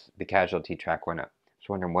 because the casualty track went up. I was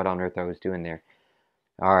wondering what on earth I was doing there.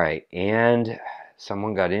 All right, and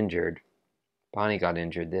someone got injured. Bonnie got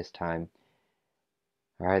injured this time.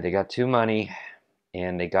 All right, they got 2 money,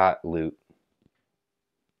 and they got loot.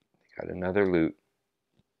 They got another loot.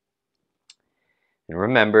 And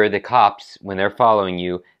remember, the cops, when they're following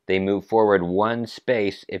you, they move forward 1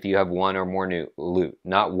 space if you have 1 or more loot.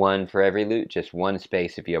 Not 1 for every loot, just 1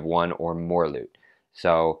 space if you have 1 or more loot.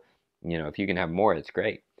 So, you know, if you can have more, it's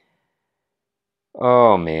great.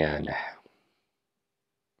 Oh, man.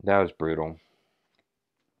 That was brutal.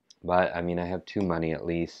 But, I mean, I have 2 money at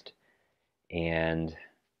least. And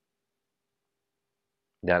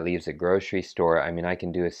that leaves a grocery store. I mean, I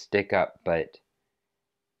can do a stick up,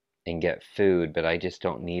 and get food, but I just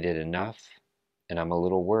don't need it enough. And I'm a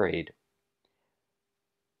little worried.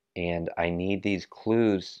 And I need these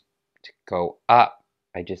clues to go up.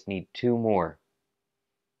 I just need 2 more.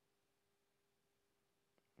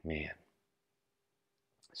 Man.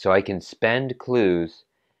 So I can spend clues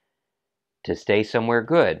to stay somewhere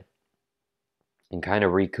good and kind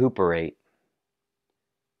of recuperate.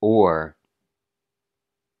 Or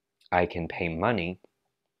I can pay money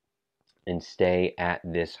and stay at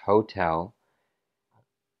this hotel.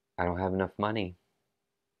 I don't have enough money.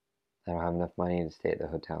 I don't have enough money to stay at the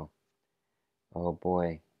hotel. Oh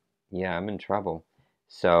boy. Yeah, I'm in trouble.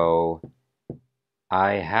 So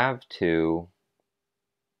I have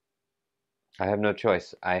no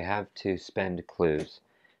choice. I have to spend clues.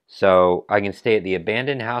 So I can stay at the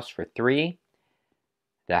abandoned house for 3,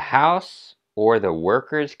 the house, or the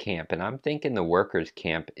workers' camp. And I'm thinking the workers'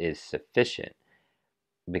 camp is sufficient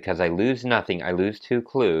because I lose nothing. I lose 2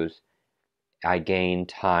 clues. I gain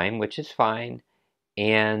time, which is fine,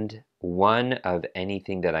 and 1 of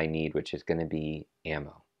anything that I need, which is going to be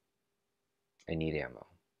ammo. I need ammo.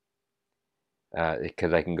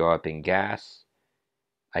 Because I can go up in gas.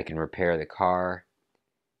 I can repair the car.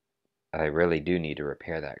 I really do need to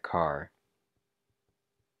repair that car.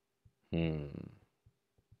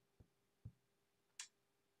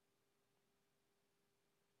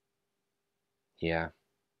 Yeah.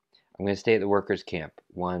 I'm going to stay at the workers' camp.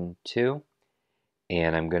 1, 2.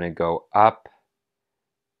 And I'm going to go up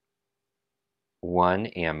 1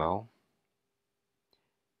 ammo.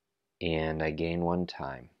 And I gain 1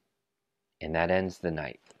 time. And that ends the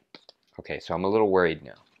night. Okay, so I'm a little worried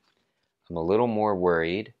now. I'm a little more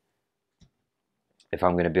worried if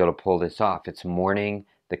I'm going to be able to pull this off. It's morning.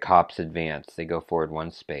 The cops advance. They go forward 1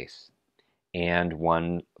 space. And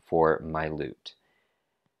 1 for my loot.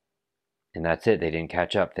 And that's it. They didn't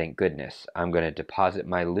catch up, thank goodness. I'm going to deposit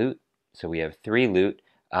my loot. So we have 3 loot.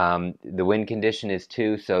 The win condition is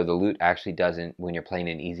 2, so the loot actually doesn't, when you're playing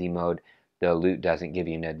in easy mode, the loot doesn't give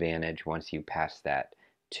you an advantage once you pass that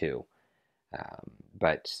 2.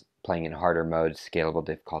 But playing in harder modes, scalable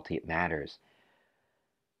difficulty, it matters.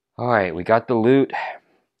 Alright, we got the loot,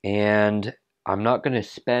 and I'm not going to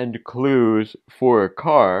spend clues for a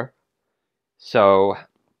car, so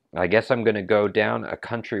I guess I'm going to go down a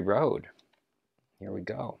country road. Here we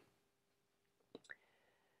go.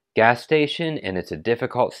 Gas station, and it's a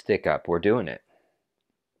difficult stick-up. We're doing it.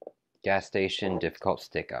 Gas station, difficult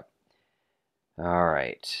stick-up.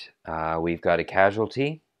 Alright, we've got a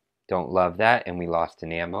casualty. Don't love that, and we lost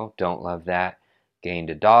an ammo. Don't love that. Gained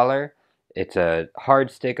 $1. It's a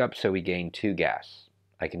hard stick-up, so we gained 2 gas.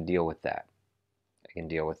 I can deal with that. I can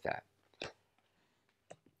deal with that.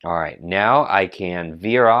 All right, now I can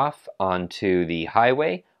veer off onto the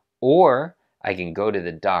highway, or I can go to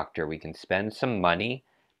the doctor. We can spend some money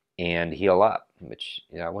and heal up, which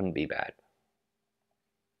wouldn't be bad.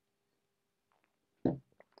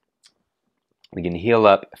 We can heal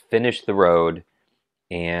up, finish the road,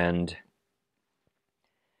 and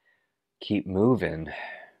keep moving.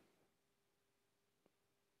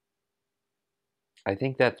 I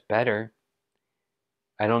think that's better.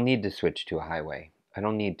 I don't need to switch to a highway. I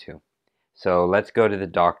don't need to. So let's go to the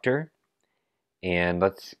doctor and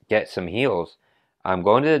let's get some heals. I'm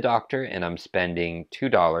going to the doctor and I'm spending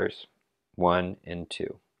 $2, 1 and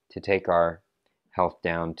 2, to take our health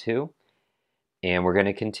down 2. And we're going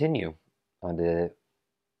to continue on the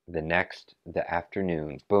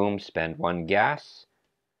afternoon. Boom, spend 1 gas.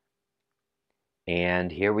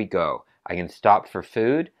 And here we go. I can stop for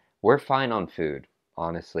food. We're fine on food,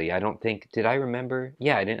 honestly. I don't think, did I remember?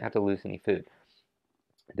 Yeah, I didn't have to lose any food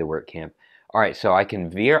at the work camp. All right, so I can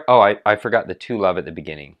veer. Oh, I forgot the 2 love at the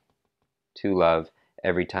beginning. 2 love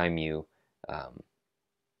every time you,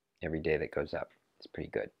 every day that goes up. It's pretty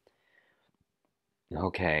good.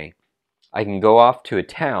 Okay. I can go off to a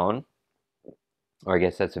town, or I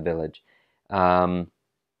guess that's a village. Or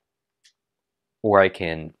I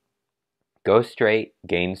can go straight,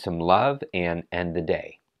 gain some love, and end the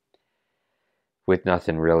day with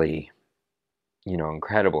nothing really,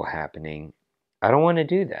 incredible happening. I don't want to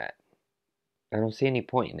do that. I don't see any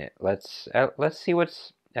point in it. Let's see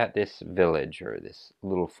what's at this village or this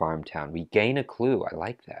little farm town. We gain a clue. I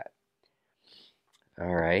like that.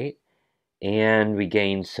 All right. And we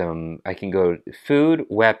gain some, I can go food,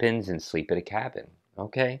 weapons, and sleep at a cabin.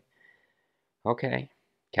 Okay. Okay.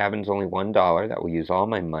 Cabin's only $1. That will use all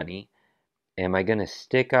my money. Am I going to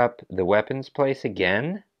stick up the weapons place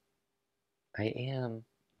again? I am.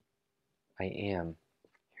 Here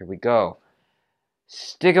we go.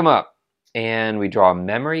 Stick them up. And we draw a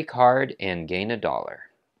memory card and gain $1.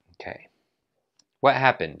 Okay. What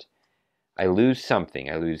happened? I lose something.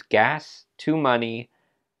 I lose gas, 2 money,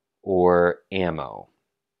 or ammo.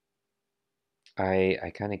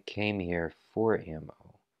 I kind of came here for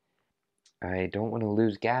ammo. I don't want to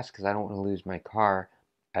lose gas because I don't want to lose my car.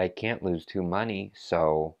 I can't lose 2 money,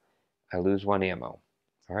 so I lose 1 ammo.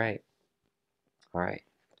 All right. All right.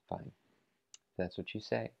 Fine. That's what you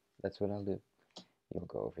say. That's what I'll do. You'll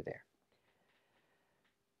go over there.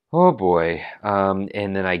 Oh boy.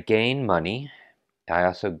 And then I gain money. I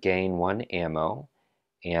also gain 1 ammo.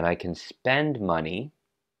 And I can spend money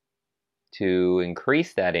to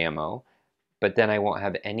increase that ammo, but then I won't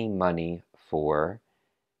have any money for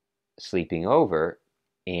sleeping over,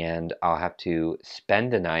 and I'll have to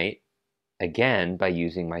spend the night again by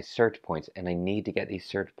using my search points, and I need to get these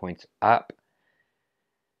search points up.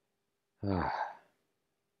 But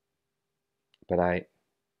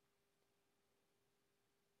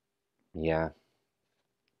yeah.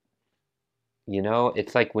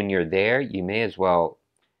 It's like when you're there, you may as well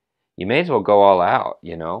go all out,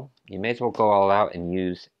 You may as well go all out and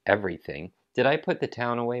use everything. Did I put the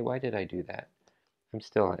town away? Why did I do that? I'm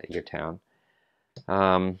still at your town.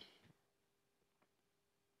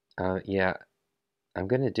 Yeah, I'm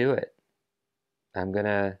gonna do it. I'm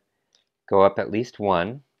gonna go up at least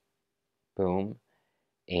 1. Boom.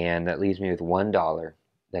 And that leaves me with $1.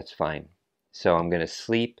 That's fine. So I'm gonna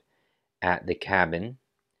sleep at the cabin,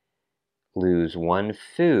 lose 1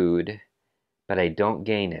 food, but I don't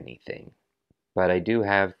gain anything. But I do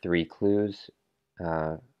have 3 clues.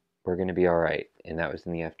 We're gonna be all right. And that was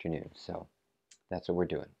in the afternoon. So that's what we're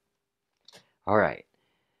doing. All right.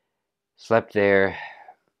 Slept there,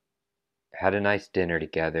 had a nice dinner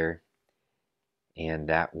together, and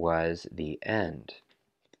that was the end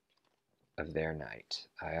of their night.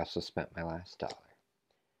 I also spent my last $1.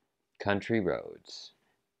 Country roads.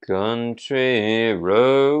 Country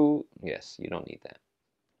road. Yes, you don't need that.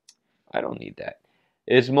 I don't need that.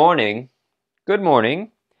 It's morning. Good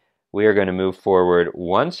morning. We are going to move forward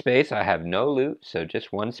 1 space. I have no loot, so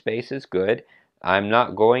just 1 space is good. I'm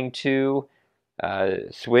not going to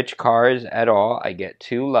switch cars at all. I get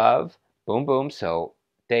 2 love. Boom, boom. So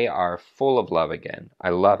they are full of love again. I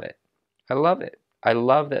love it. I love it. I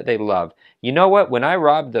love that they love. You know what? When I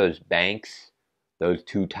robbed those banks, those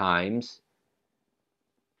 2 times,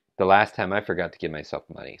 the last time I forgot to give myself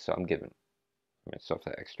money. So I'm giving myself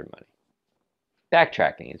that extra money.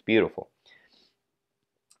 Backtracking is beautiful.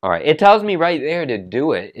 All right. It tells me right there to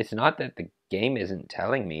do it. It's not that the game isn't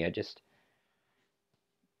telling me. I just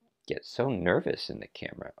get so nervous in the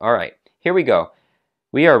camera. All right. Here we go.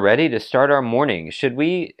 We are ready to start our morning. Should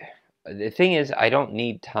we? The thing is, I don't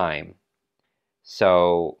need time.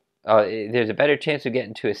 So there's a better chance of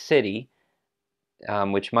getting to a city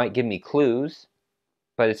which might give me clues,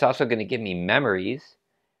 but it's also going to give me memories.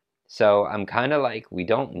 So I'm kind of like, we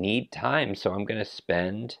don't need time, so I'm going to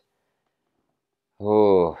spend...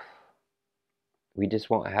 Oh, we just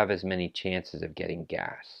won't have as many chances of getting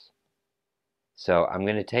gas. So I'm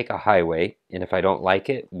going to take a highway, and if I don't like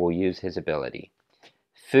it, we'll use his ability.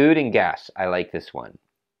 Food and gas. I like this one.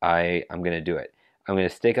 I'm going to do it. I'm going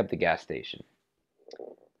to stick up the gas station.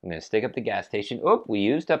 I'm going to stick up the gas station. Oop, we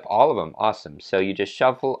used up all of them. Awesome. So you just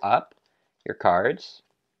shuffle up your cards.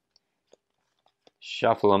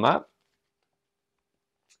 Shuffle them up.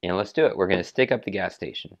 And let's do it. We're going to stick up the gas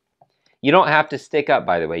station. You don't have to stick up,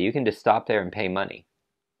 by the way. You can just stop there and pay money.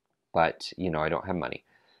 But, you know, I don't have money.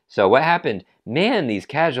 So what happened? Man, these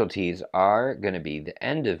casualties are going to be the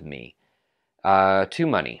end of me. 2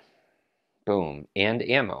 money. Boom. And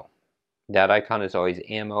ammo. That icon is always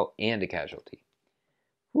ammo and a casualty.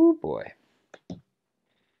 Woo boy.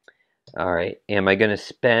 Alright. Am I going to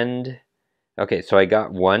spend... Okay, so I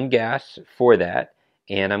got 1 gas for that.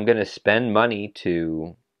 And I'm going to spend money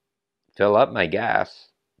to fill up my gas.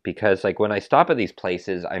 Because, like, when I stop at these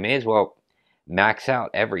places, I may as well max out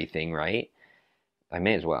everything, right? I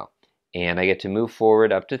may as well. And I get to move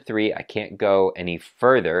forward up to 3. I can't go any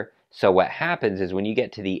further. So what happens is when you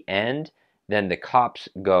get to the end, then the cops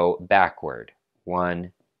go backward.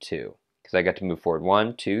 1, 2. Because I got to move forward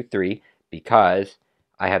 1, 2, 3. Because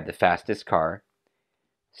I have the fastest car.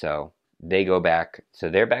 So they go back. So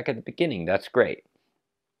they're back at the beginning. That's great.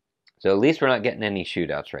 So at least we're not getting any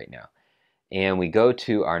shootouts right now. And we go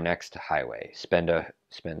to our next highway. Spend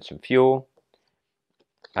some fuel.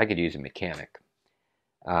 I could use a mechanic.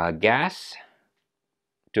 Gas.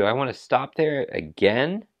 Do I want to stop there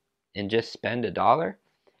again and just spend $1?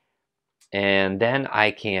 And then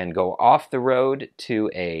I can go off the road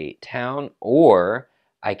to a town, or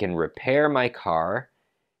I can repair my car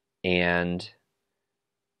and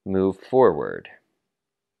move forward.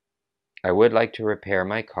 I would like to repair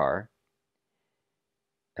my car.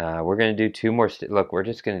 We're going to do 2 more. Look, we're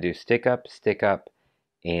just going to do stick up,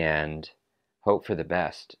 and hope for the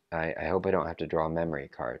best. I hope I don't have to draw a memory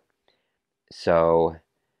card. So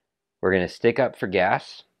we're going to stick up for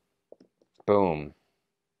gas. Boom.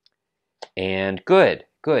 And good.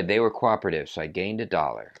 They were cooperative, so I gained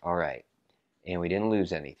 $1. All right. And we didn't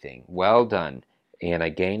lose anything. Well done. And I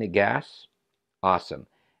gained a gas. Awesome.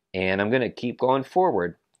 And I'm going to keep going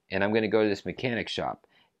forward, and I'm going to go to this mechanic shop.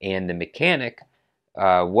 And the mechanic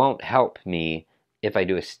won't help me if I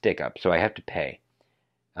do a stick up, so I have to pay.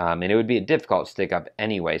 And it would be a difficult stick up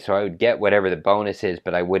anyway, so I would get whatever the bonus is,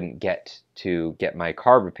 but I wouldn't get to get my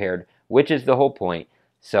car repaired, which is the whole point.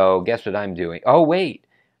 So guess what I'm doing? Oh, wait.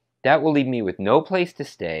 That will leave me with no place to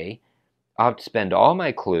stay. I'll have to spend all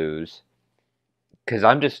my clues, because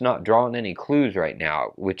I'm just not drawing any clues right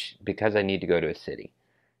now, because I need to go to a city.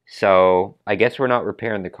 So I guess we're not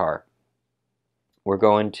repairing the car. We're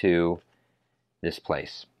going to this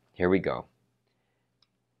place. Here we go.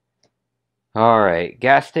 Alright,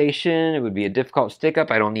 gas station. It would be a difficult stick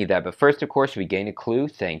up. I don't need that. But first, of course, we gain a clue.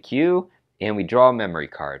 Thank you. And we draw a memory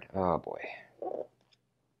card. Oh, boy.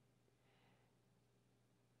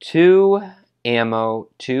 2 ammo,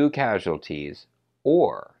 2 casualties,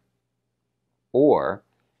 or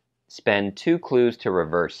spend 2 clues to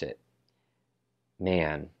reverse it.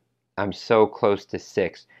 Man, I'm so close to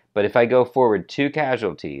 6. But if I go forward 2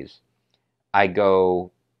 casualties, I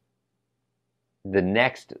go... The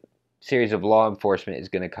next series of law enforcement is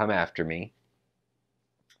going to come after me.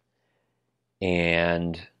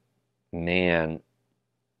 And, man,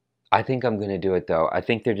 I think I'm going to do it, though. I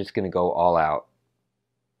think they're just going to go all out.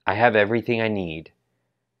 I have everything I need.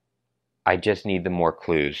 I just need the more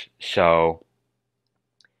clues. So,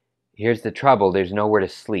 here's the trouble. There's nowhere to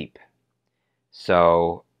sleep.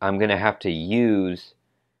 So, I'm going to have to use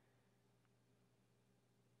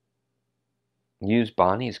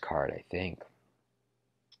Bonnie's card, I think.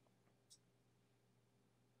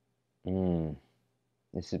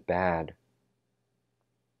 This is bad.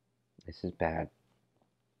 This is bad.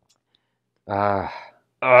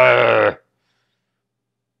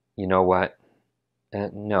 You know what?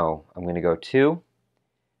 No, I'm going to go 2.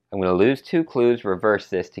 I'm going to lose 2 clues, reverse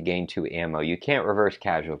this to gain 2 ammo. You can't reverse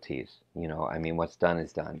casualties. You know, I mean, what's done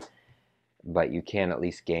is done. But you can at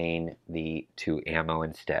least gain the 2 ammo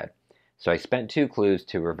instead. So I spent 2 clues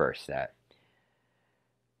to reverse that.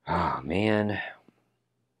 Oh, man.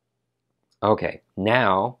 Okay,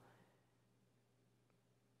 now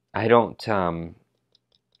I don't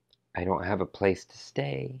have a place to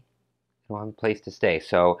stay. I don't have a place to stay.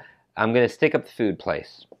 So I'm going to stick up the food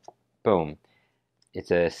place. Boom. It's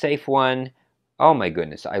a safe one. Oh my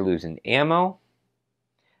goodness, I lose an ammo.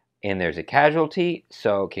 and there's a casualty,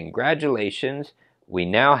 so congratulations. We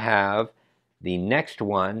now have the next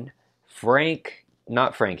one, Frank,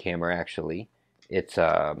 not Frank Hammer actually. It's,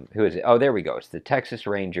 who is it? Oh, there we go. It's the Texas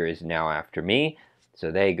Ranger is now after me.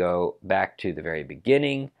 So they go back to the very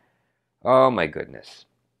beginning. Oh my goodness.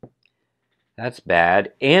 That's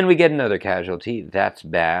bad. And we get another casualty. That's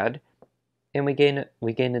bad. And we gain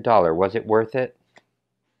 $1. Was it worth it?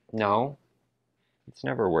 No. It's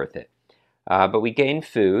never worth it. But we gain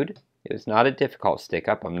food. It was not a difficult stick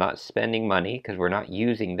up. I'm not spending money because we're not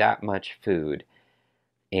using that much food.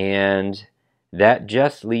 And that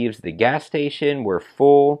just leaves the gas station. We're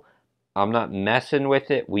full. I'm not messing with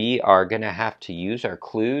it. We are going to have to use our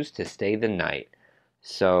clues to stay the night.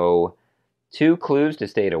 So 2 clues to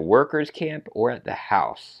stay at a workers camp or at the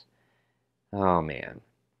house. Oh man.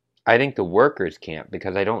 I think the workers camp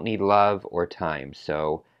because I don't need love or time.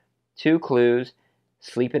 So 2 clues.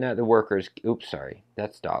 Sleeping at the workers, oops, sorry,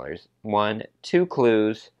 that's dollars. 2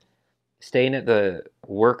 clues, staying at the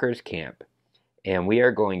workers camp, and we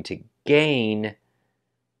are going to gain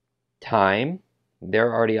time.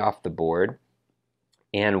 They're already off the board,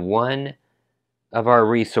 and 1 of our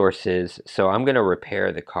resources. So I'm going to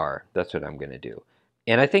repair the car. That's what I'm going to do.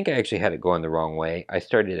 And I think I actually had it going the wrong way. I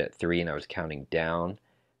started at 3 and I was counting down.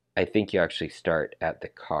 I think you actually start at the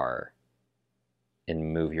car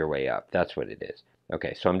and move your way up. That's what it is.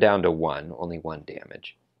 Okay, so I'm down to 1, only 1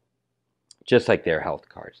 damage. Just like their health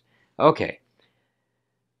cards. Okay.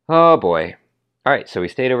 Oh boy. Alright, so we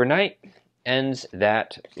stayed overnight. Ends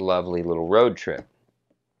that lovely little road trip.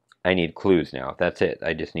 I need clues now. That's it.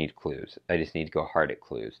 I just need clues. I just need to go hard at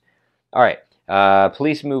clues. Alright.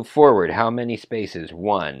 Police move forward. How many spaces?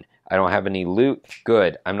 1. I don't have any loot.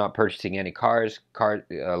 Good. I'm not purchasing any cars.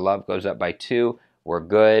 Love goes up by 2. We're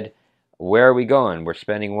good. Where are we going? We're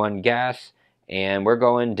spending 1 gas. And we're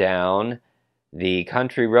going down the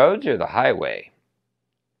country roads or the highway?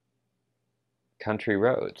 Country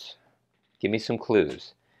roads. Give me some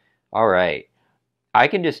clues. All right. I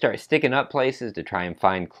can just start sticking up places to try and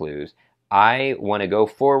find clues. I want to go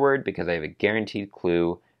forward because I have a guaranteed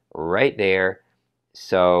clue right there.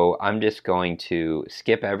 So I'm just going to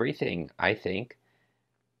skip everything, I think.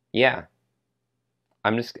 Yeah.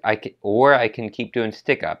 I can keep doing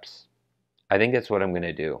stick-ups. I think that's what I'm going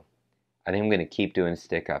to do. I think I'm going to keep doing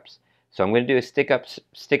stick-ups. So I'm going to do a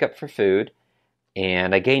stick-up for food,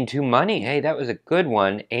 and I gained 2 money. Hey, that was a good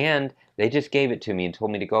one, and they just gave it to me and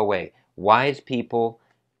told me to go away. Wise people,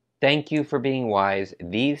 thank you for being wise.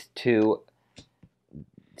 These 2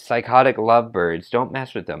 psychotic lovebirds, don't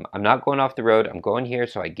mess with them. I'm not going off the road. I'm going here,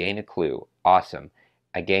 so I gain a clue. Awesome.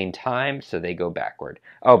 I gain time, so they go backward.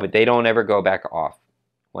 Oh, but they don't ever go back off.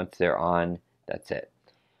 Once they're on, that's it.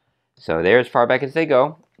 So they're as far back as they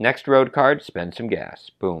go. Next road card, spend some gas.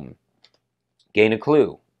 Boom. Gain a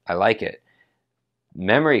clue. I like it.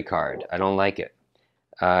 Memory card. I don't like it.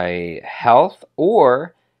 Health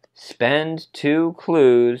or spend 2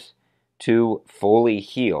 clues to fully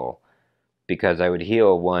heal. Because I would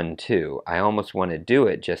heal 1, 2. I almost want to do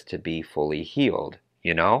it just to be fully healed.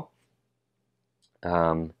 You know?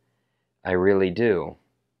 I really do.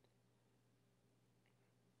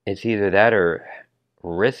 It's either that or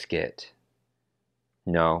risk it.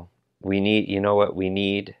 No. We need, you know what we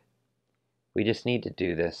need? We just need to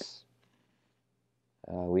do this.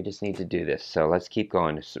 We just need to do this. So let's keep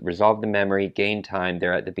going. Resolve the memory, gain time.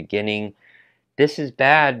 They're at the beginning. This is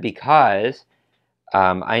bad because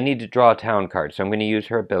I need to draw a town card. So I'm going to use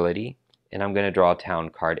her ability, and I'm going to draw a town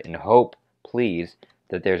card and hope, please,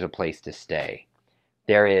 that there's a place to stay.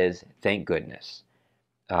 There is, thank goodness.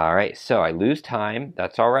 All right, so I lose time.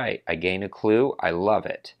 That's all right. I gain a clue. I love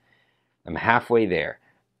it. I'm halfway there.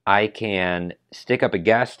 I can stick up a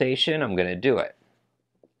gas station. I'm going to do it.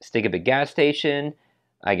 Stick up a gas station.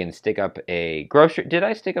 I can stick up a grocery. Did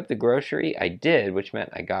I stick up the grocery? I did, which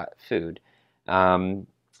meant I got food. I'm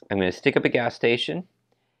going to stick up a gas station.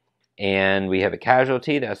 And we have a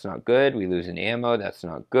casualty. That's not good. We lose an ammo. That's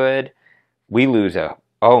not good. We lose a...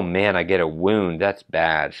 Oh, man, I get a wound. That's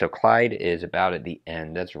bad. So Clyde is about at the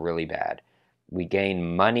end. That's really bad. We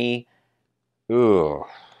gain money. Ooh,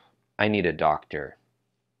 I need a doctor.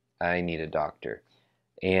 I need a doctor.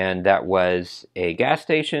 And that was a gas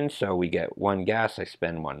station, so we get 1 gas. I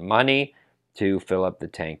spend 1 money to fill up the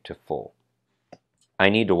tank to full. I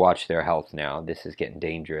need to watch their health now. This is getting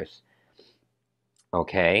dangerous.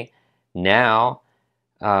 Okay, now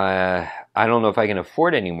I don't know if I can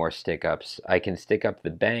afford any more stick-ups. I can stick up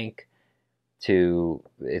the bank to...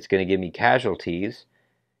 It's going to give me casualties.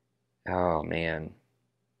 Oh, man.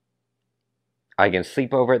 I can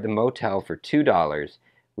sleep over at the motel for $2.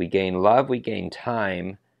 We gain love, we gain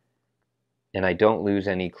time. and I don't lose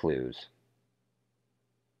any clues.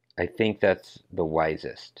 I think that's the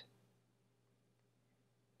wisest.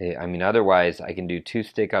 I mean, otherwise I can do 2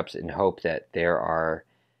 stick-ups and hope that there are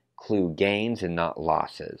clue gains and not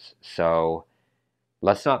losses. So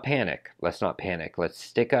let's not panic. Let's not panic. Let's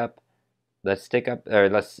stick up. Let's stick up, or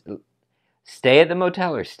let's stay at the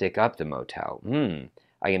motel or stick up the motel.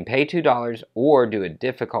 I can pay $2 or do a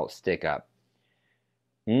difficult stick up.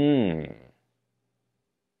 I'm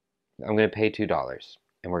going to pay $2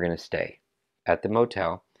 and we're going to stay at the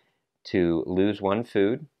motel to lose 1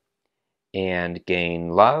 food and gain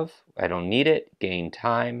love. I don't need it. Gain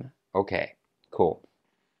time. Okay, cool.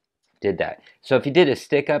 Did that. So if you did a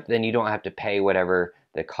stick up, then you don't have to pay whatever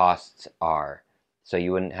the costs are. So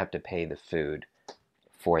you wouldn't have to pay the food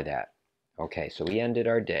for that. Okay, so we ended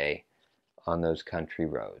our day on those country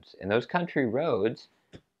roads. And those country roads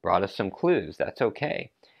brought us some clues. That's okay.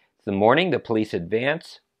 It's the morning, the police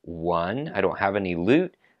advance. 1, I don't have any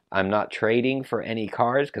loot. I'm not trading for any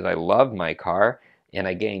cars because I love my car. And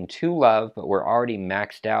I gained 2 love, but we're already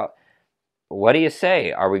maxed out. What do you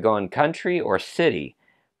say? Are we going country or city?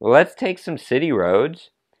 Well, let's take some city roads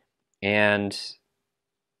and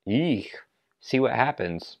see what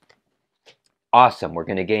happens. Awesome. We're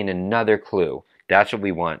going to gain another clue. That's what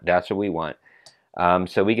we want. That's what we want.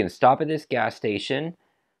 So we can stop at this gas station.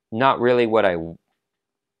 Not really what I'm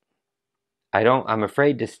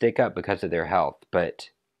afraid to stick up because of their health, but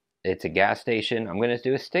it's a gas station. I'm going to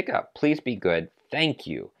do a stick up. Please be good. Thank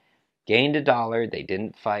you. Gained $1. They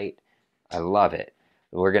didn't fight. I love it.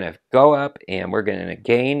 We're going to go up and we're going to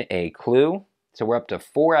gain a clue. So we're up to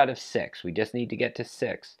 4 out of 6. We just need to get to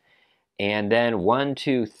 6. And then 1,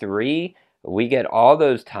 2, 3. We get all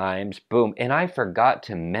those times. Boom. And I forgot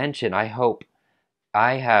to mention, I hope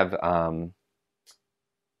I have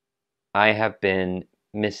been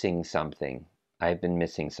missing something. I've been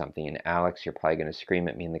missing something. And Alex, you're probably going to scream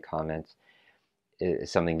at me in the comments.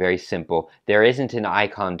 It's something very simple. There isn't an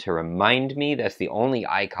icon to remind me. That's the only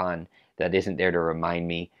icon that isn't there to remind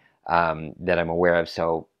me that I'm aware of.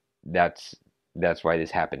 So that's why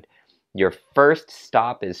this happened. Your first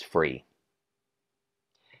stop is free.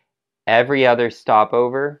 Every other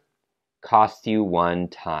stopover costs you 1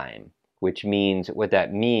 time, which means, what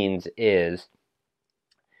that means is,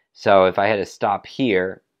 so if I had a stop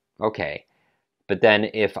here, okay, but then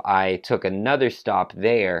if I took another stop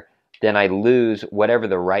there, then I lose whatever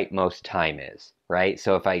the rightmost time is, right?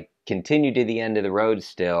 So if I continue to the end of the road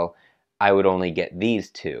still, I would only get these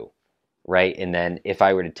 2, right? And then if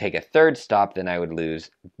I were to take a 3rd stop, then I would lose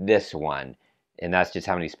this one. And that's just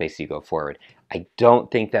how many spaces you go forward. I don't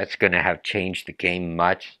think that's going to have changed the game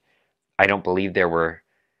much. I don't believe there were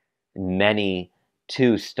many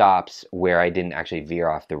 2 stops where I didn't actually veer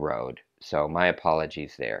off the road. So my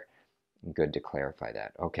apologies there. Good to clarify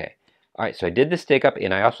that. Okay. All right, so I did the stick up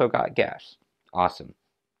and I also got gas. Awesome.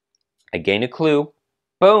 I gained a clue.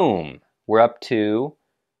 Boom. We're up to,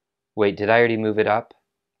 wait, did I already move it up?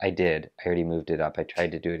 I did. I already moved it up. I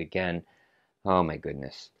tried to do it again. Oh my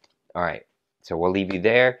goodness. All right. So we'll leave you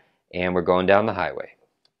there, and we're going down the highway.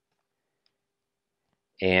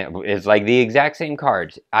 And it's like the exact same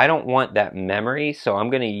cards. I don't want that memory, so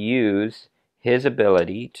I'm going to use his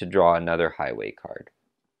ability to draw another highway card.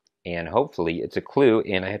 And hopefully it's a clue,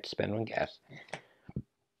 and I have to spend 1 gas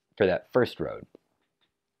for that first road.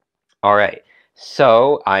 All right,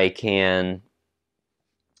 so I can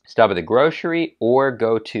stop at the grocery or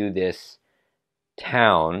go to this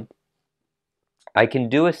town. I can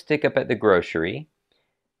do a stick up at the grocery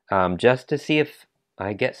just to see if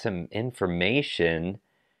I get some information,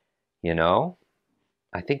 you know.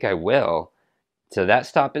 I think I will. So that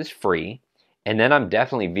stop is free. And then I'm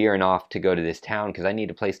definitely veering off to go to this town because I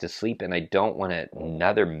need a place to sleep and I don't want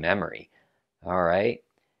another memory. All right,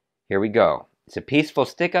 here we go. It's a peaceful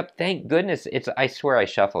stick up. Thank goodness. I swear I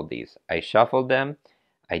shuffled these. I shuffled them.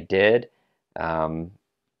 I did.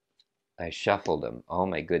 I shuffled them. Oh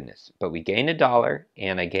my goodness. But we gain $1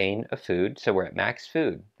 and I gain a food. So we're at max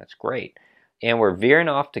food. That's great. And we're veering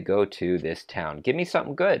off to go to this town. Give me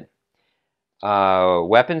something good.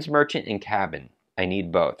 Weapons merchant and cabin. I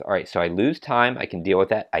need both. All right, so I lose time. I can deal with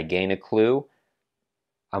that. I gain a clue.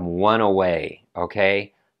 I'm 1 away,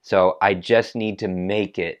 okay? So I just need to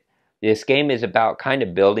make it. This game is about kind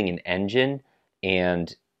of building an engine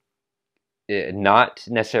and not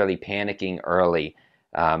necessarily panicking early,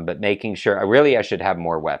 but making sure. Really, I should have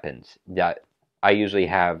more weapons. I usually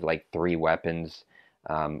have like 3 weapons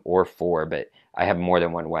or 4, but I have more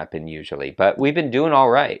than 1 weapon usually. But we've been doing all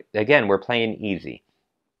right. Again, we're playing easy.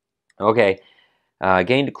 Okay.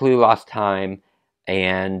 Gained a clue, lost time,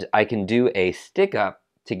 and I can do a stick up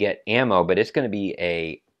to get ammo, but it's going to be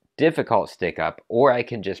a difficult stick up, or I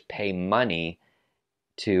can just pay money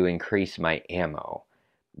to increase my ammo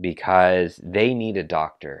because they need a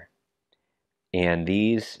doctor. And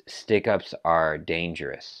these stick ups are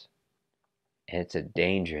dangerous. It's a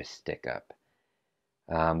dangerous stick up.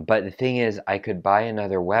 But the thing is, I could buy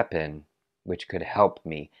another weapon which could help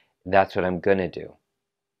me. That's what I'm going to do.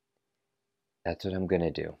 That's what I'm going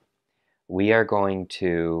to do. We are going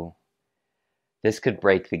to... This could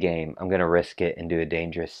break the game. I'm going to risk it and do a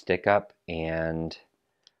dangerous stick up. And,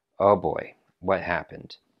 oh boy, what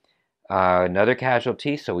happened? Another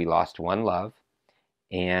casualty, so we lost 1 love.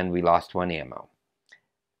 And we lost 1 ammo.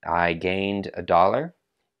 I gained $1.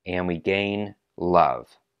 And we gain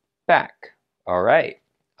love back. All right,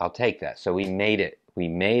 I'll take that. So we made it. We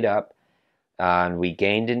made up. And we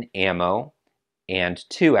gained an ammo. And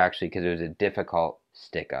 2, actually, because it was a difficult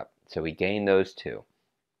stick up. So we gained those 2.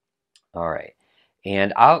 All right.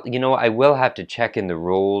 And I will have to check in the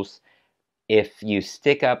rules. If you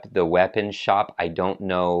stick up the weapon shop, I don't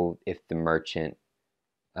know if the merchant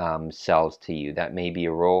sells to you. That may be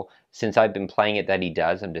a rule. Since I've been playing it that he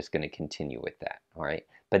does, I'm just going to continue with that. All right.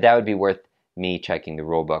 But that would be worth me checking the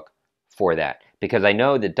rule book for that. Because I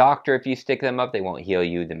know the doctor, if you stick them up, they won't heal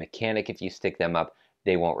you. The mechanic, if you stick them up,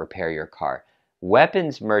 they won't repair your car.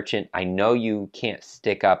 Weapons merchant, I know you can't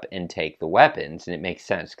stick up and take the weapons, and it makes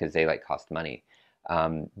sense because they cost money.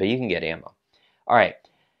 But you can get ammo. All right,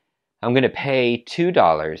 I'm going to pay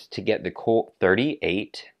 $2 to get the Colt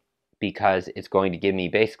 38 because it's going to give me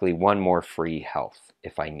basically 1 more free health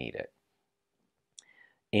if I need it.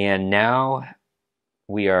 And now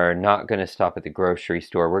we are not going to stop at the grocery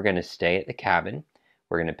store. We're going to stay at the cabin.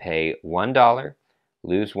 We're going to pay $1,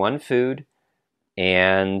 lose 1 food,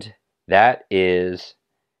 and that is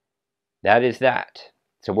that.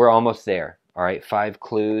 So we're almost there. All right, 5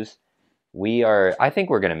 clues. I think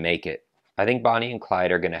we're going to make it. I think Bonnie and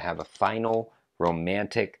Clyde are going to have a final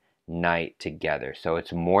romantic night together. So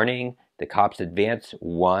it's morning. The cops advance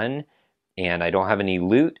 1, and I don't have any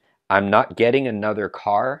loot. I'm not getting another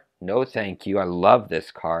car. No, thank you. I love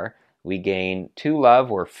this car. We gain 2 love.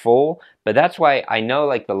 We're full. But that's why I know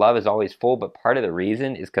the love is always full, but part of the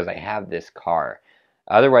reason is because I have this car.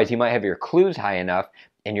 Otherwise, you might have your clues high enough,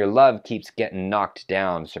 and your love keeps getting knocked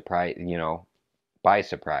down, by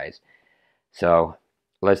surprise. So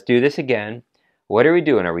let's do this again. What are we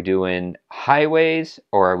doing? Are we doing highways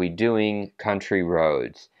or are we doing country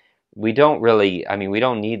roads? We don't really, we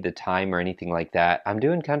don't need the time or anything like that. I'm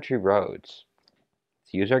doing country roads.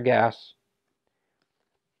 Let's use our gas.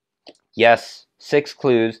 Yes, 6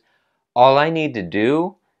 clues. All I need to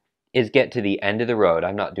do is get to the end of the road.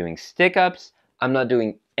 I'm not doing stick-ups. I'm not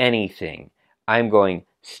doing anything. I'm going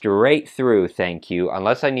straight through, thank you.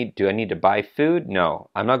 Unless do I need to buy food? No,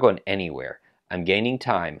 I'm not going anywhere. I'm gaining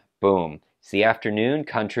time. Boom. It's the afternoon,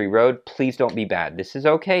 country road. Please don't be bad. This is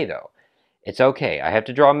okay though. It's okay. I have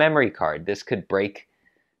to draw a memory card. This could break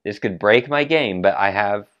my game, but I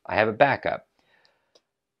have a backup.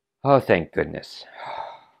 Oh, thank goodness.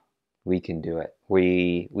 We can do it.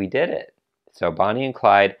 We did it. So Bonnie and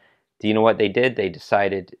Clyde, do you know what they did? They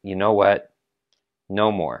decided, you know what?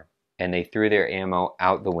 No more. And they threw their ammo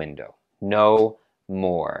out the window. No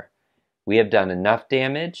more. We have done enough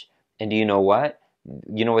damage. And do you know what?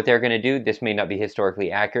 You know what they're going to do? This may not be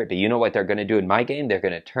historically accurate, but you know what they're going to do in my game? They're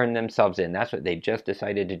going to turn themselves in. That's what they just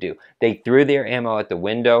decided to do. They threw their ammo out the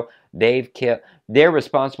window. They're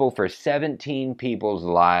responsible for 17 people's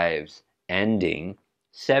lives ending.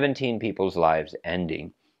 17 people's lives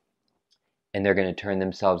ending. And they're going to turn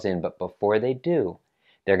themselves in. But before they do,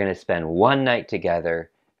 they're going to spend 1 night together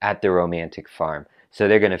at the romantic farm. So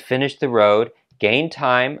they're going to finish the road, gain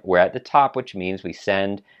time. We're at the top, which means we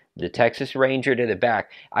send the Texas Ranger to the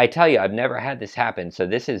back. I tell you, I've never had this happen, so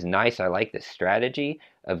this is nice. I like this strategy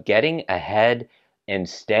of getting ahead and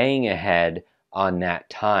staying ahead on that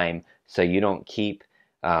time so you don't keep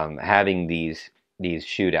having these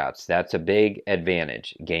shootouts. That's a big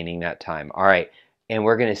advantage, gaining that time. All right, and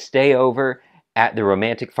we're going to stay over at the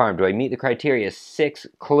romantic farm. Do I meet the criteria? 6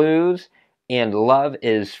 clues, and love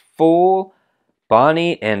is full.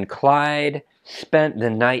 Bonnie and Clyde spent the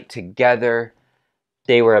night together.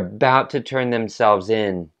 They were about to turn themselves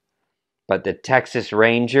in, but the Texas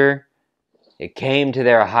Ranger, it came to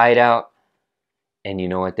their hideout, and you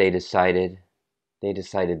know what they decided? They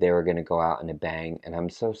decided they were going to go out in a bang, and I'm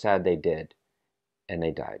so sad they did, and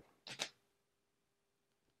they died.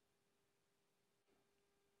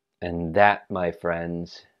 And that, my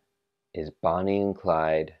friends, is Bonnie and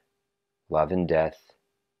Clyde, Love and Death,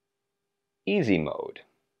 Easy Mode,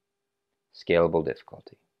 Scalable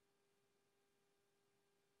Difficulty.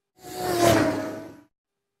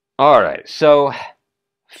 Alright, so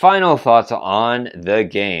Final thoughts on the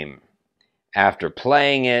game. After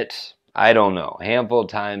playing it, I don't know, a handful of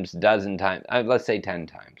times, dozen times, let's say 10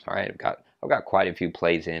 times. All right, I've got quite a few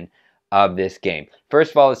plays in of this game.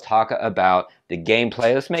 First of all, let's talk about the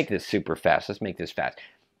gameplay. Let's make this super fast. Let's make this fast.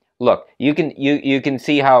 Look, you can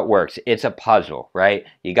see how it works. It's a puzzle, right?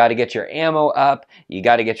 You got to get your ammo up, you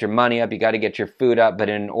got to get your money up, you got to get your food up, but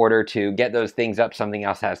in order to get those things up, something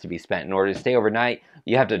else has to be spent. In order to stay overnight,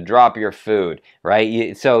 you have to drop your food,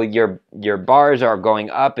 right? So your bars are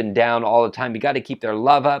going up and down all the time. You got to keep their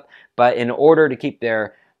love up, but in order to keep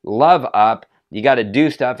their love up, you got to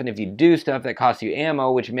do stuff, and if you do stuff that costs you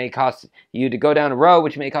ammo, which may cost you to go down a road,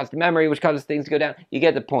 which may cost memory, which causes things to go down, you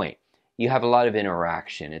get the point. You have a lot of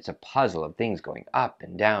interaction. It's a puzzle of things going up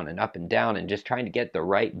and down and up and down and just trying to get the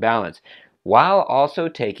right balance while also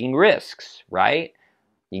taking risks, right?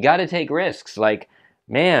 You got to take risks. Like,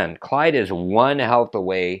 man, Clyde is 1 health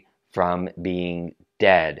away from being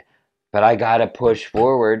dead, but I got to push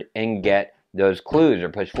forward and get those clues, or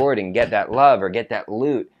push forward and get that love or get that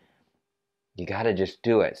loot. You got to just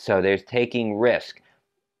do it. So there's taking risk.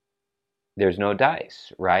 There's no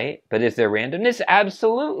dice, right? But is there randomness?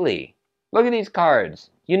 Absolutely. Look at these cards.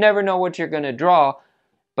 You never know what you're going to draw,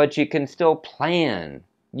 but you can still plan.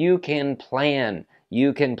 You can plan.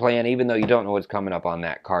 You can plan even though you don't know what's coming up on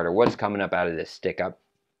that card or what's coming up out of this stick up.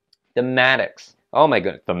 Thematics. Oh my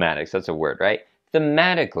goodness, thematics. That's a word, right?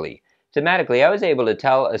 Thematically, I was able to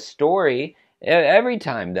tell a story every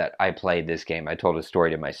time that I played this game. I told a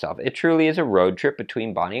story to myself. It truly is a road trip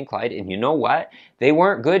between Bonnie and Clyde, and you know what? They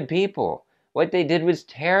weren't good people. What they did was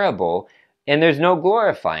terrible. And there's no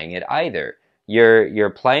glorifying it either. You're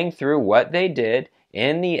playing through what they did.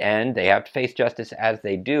 In the end, they have to face justice as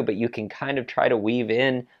they do, but you can kind of try to weave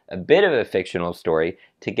in a bit of a fictional story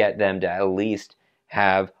to get them to at least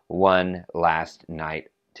have one last night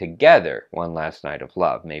together, one last night of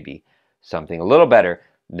love, maybe something a little better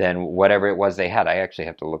than whatever it was they had. I actually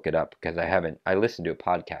have to look it up because I listened to a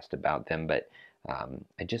podcast about them, but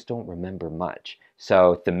I just don't remember much.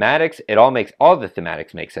 So thematics, all the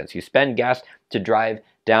thematics make sense. You spend gas to drive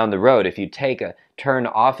down the road. If you take a turn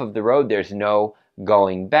off of the road, there's no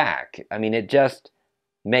going back. I mean, it just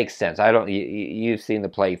makes sense. You've seen the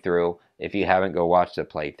playthrough. If you haven't, go watch the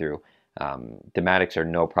playthrough. Thematics are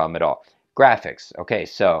no problem at all. Graphics. Okay,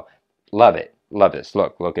 so love it. Love this.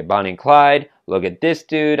 Look at Bonnie and Clyde. Look at this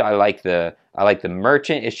dude. I like the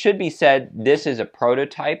merchant. It should be said this is a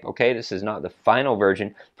prototype. Okay, this is not the final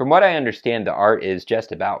version. From what I understand, the art is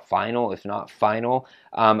just about final, if not final.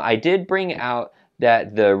 I did bring out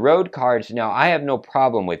that the road cards. Now I have no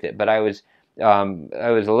problem with it, but I was a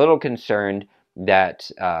little concerned that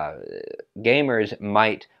gamers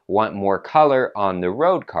might want more color on the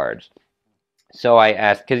road cards. So I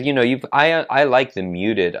asked, because I like the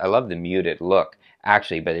muted. I love the muted look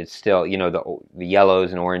actually, but it's still the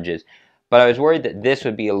yellows and oranges. But I was worried that this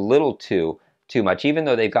would be a little too much, even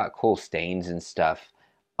though they've got cool stains and stuff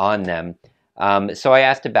on them. So I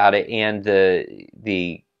asked about it, and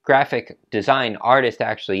the graphic design artist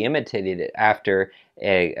actually imitated it after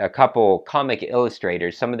a couple comic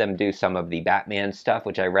illustrators. Some of them do some of the Batman stuff,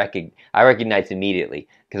 which I recognize immediately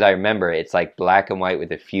because I remember it's like black and white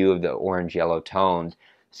with a few of the orange-yellow tones.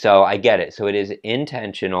 So I get it. So it is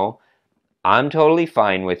intentional. I'm totally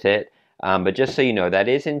fine with it. But just so you know, that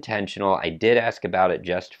is intentional. I did ask about it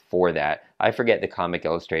just for that. I forget the comic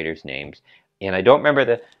illustrators' names, and I don't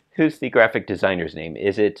remember who's the graphic designer's name.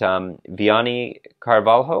 Is it Vianney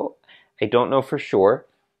Carvalho? I don't know for sure.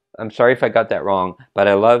 I'm sorry if I got that wrong, but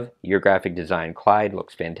I love your graphic design. Clyde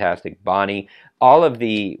looks fantastic. Bonnie, all of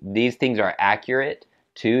these things are accurate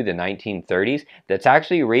to the 1930s. That's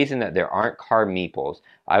actually a reason that there aren't car meeples.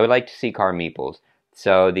 I would like to see car meeples.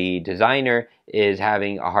 So the designer is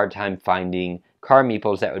having a hard time finding car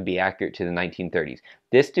meeples that would be accurate to the 1930s.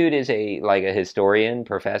 This dude is like a historian,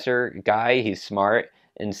 professor guy. He's smart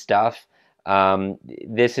and stuff.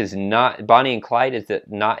 This is not, Bonnie and Clyde is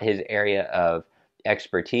not his area of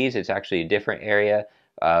expertise. It's actually a different area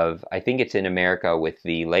of, I think it's in America with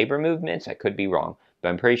the labor movements. I could be wrong, but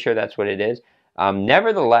I'm pretty sure that's what it is.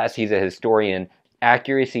 Nevertheless, he's a historian.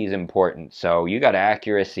 Accuracy is important. So you got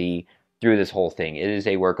accuracy through this whole thing. It is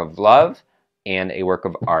a work of love and a work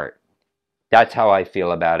of art. That's how I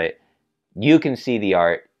feel about it. You can see the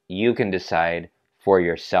art. You can decide for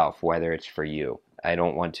yourself whether it's for you. I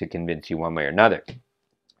don't want to convince you one way or another.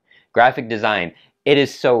 Graphic design. It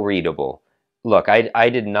is so readable. Look, I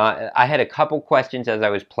had a couple questions as I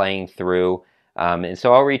was playing through, and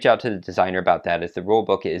so I'll reach out to the designer about that, as the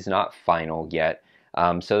rulebook is not final yet.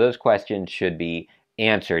 So those questions should be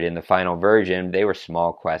answered in the final version. They were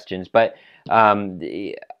small questions, but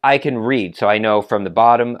I can read. So I know from the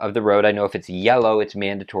bottom of the road, I know if it's yellow, it's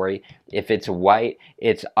mandatory. If it's white,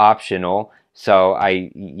 it's optional. So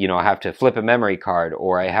I have to flip a memory card,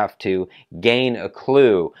 or I have to gain a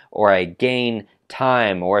clue, or I gain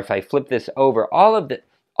time, or if I flip this over, all of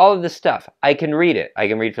the stuff, I can read it. I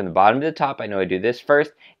can read from the bottom to the top. I know I do this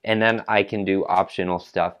first, and then I can do optional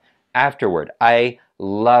stuff afterward. I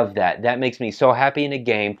love that. That makes me so happy in a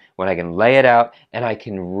game when I can lay it out and I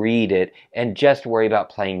can read it and just worry about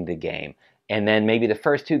playing the game. And then maybe the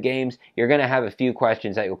first 2 games, you're going to have a few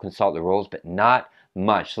questions that you'll consult the rules, but not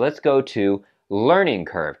much. So let's go to learning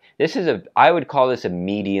curve. I would call this a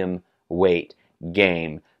medium weight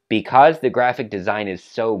game. Because the graphic design is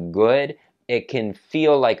so good, it can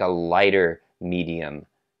feel like a lighter medium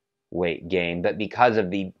weight game, but because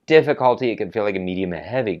of the difficulty, it can feel like a medium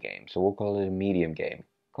heavy game. So we'll call it a medium game.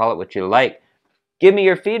 Call it what you like. Give me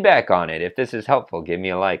your feedback on it. If this is helpful, give me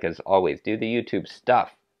a like. As always, do the YouTube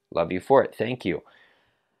stuff. Love you for it. Thank you.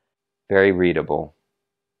 Very readable.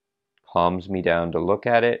 Calms me down to look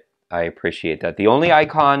at it. I appreciate that. The only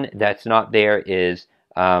icon that's not there is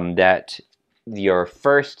that your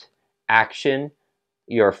first action,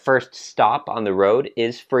 your first stop on the road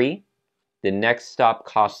is free. The next stop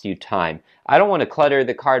costs you time. I don't want to clutter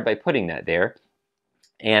the card by putting that there.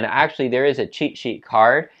 And actually, there is a cheat sheet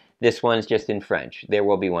card. This one's just in French. There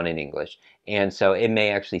will be one in English. And so it may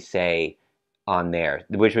actually say on there,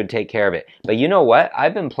 which would take care of it. But you know what?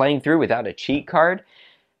 I've been playing through without a cheat card,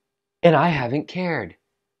 and I haven't cared.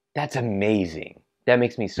 That's amazing. That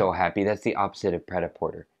makes me so happy. That's the opposite of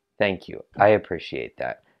Pret-a-Porter. Thank you. I appreciate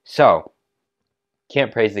that. So,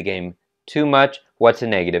 can't praise the game too much. What's a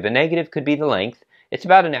negative? A negative could be the length. It's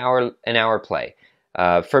about an hour play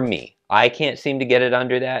for me. I can't seem to get it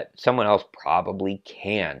under that. Someone else probably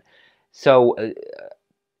can. So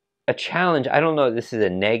a challenge, I don't know if this is a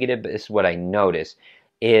negative, but this is what I notice,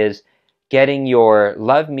 is getting your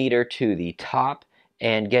love meter to the top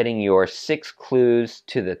and getting your 6 clues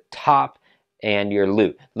to the top and your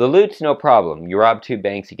loot. The loot's no problem. You rob 2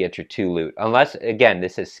 banks, you get your 2 loot. Unless, again,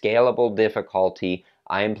 this is scalable difficulty.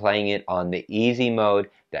 I am playing it on the easy mode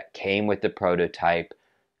that came with the prototype.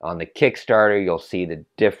 On the Kickstarter, you'll see the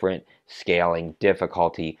different scaling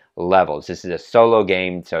difficulty levels. This is a solo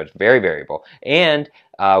game, so it's very variable. And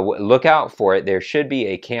look out for it. There should be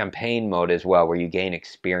a campaign mode as well where you gain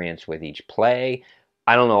experience with each play.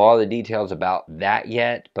 I don't know all the details about that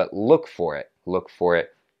yet, but look for it. Look for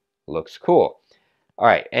it. Looks cool. All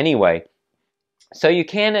right, anyway, so you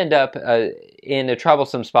can end up in a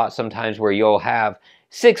troublesome spot sometimes where you'll have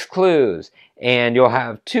 6 clues and you'll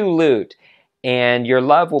have 2 loot and your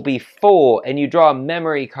love will be full and you draw a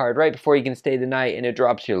memory card right before you can stay the night and it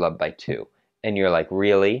drops your love by 2. And you're like,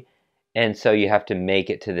 really? And so you have to make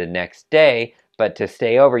it to the next day, but to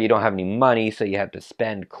stay over you don't have any money, so you have to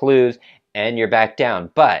spend clues and you're back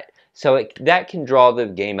down. But so that can draw the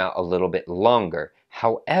game out a little bit longer.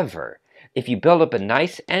 However, if you build up a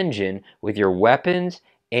nice engine with your weapons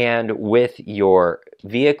and with your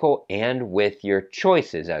vehicle and with your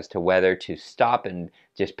choices as to whether to stop and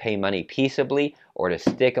just pay money peaceably or to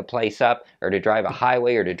stick a place up or to drive a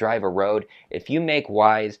highway or to drive a road, if you make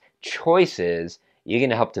wise choices, you're going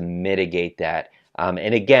to help to mitigate that.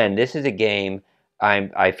 And again, this is a game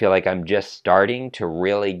I feel like I'm just starting to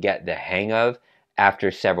really get the hang of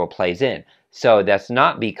after several plays in. So that's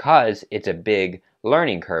not because it's a big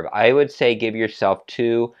learning curve. I would say give yourself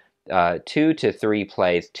 2 to 3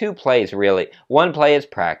 plays. 2 plays really. 1 play is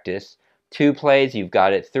practice. 2 plays, you've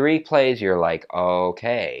got it. 3 plays, you're like,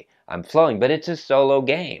 okay, I'm flowing. But it's a solo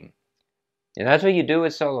game. And that's what you do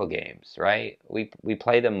with solo games, right? We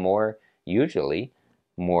play them usually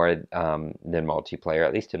more than multiplayer,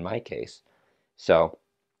 at least in my case. So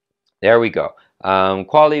there we go.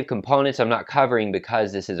 Quality of components I'm not covering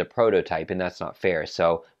because this is a prototype and that's not fair.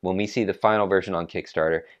 So when we see the final version on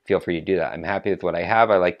Kickstarter, feel free to do that. I'm happy with what I have.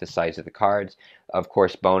 I like the size of the cards. Of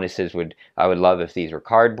course, bonuses I would love if these were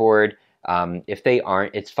cardboard. If they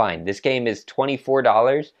aren't, it's fine. This game is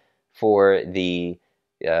 $24 for the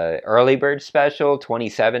early bird special,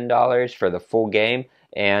 $27 for the full game,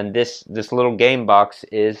 and this little game box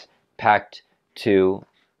is packed to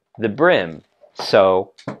the brim.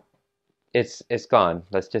 So it's gone.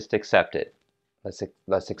 Let's just accept it.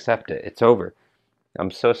 Let's accept it. It's over. I'm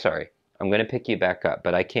so sorry. I'm going to pick you back up,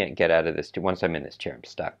 but I can't get out of this. Once I'm in this chair, I'm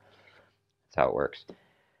stuck. That's how it works.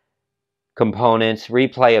 Components,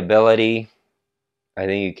 replayability. I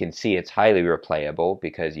think you can see it's highly replayable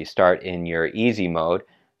because you start in your easy mode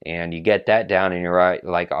and you get that down and you're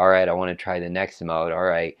like, all right, I want to try the next mode. All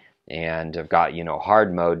right. And I've got,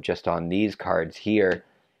 hard mode just on these cards here.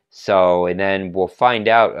 So, and then we'll find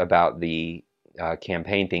out about the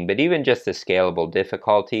campaign thing, but even just the scalable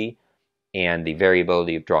difficulty and the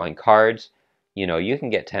variability of drawing cards, you know, you can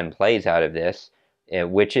get 10 plays out of this,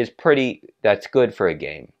 which is that's good for a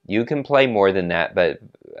game. You can play more than that, but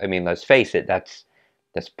I mean, let's face it, that's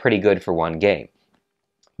pretty good for one game.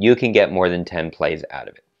 You can get more than 10 plays out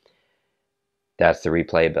of it. That's the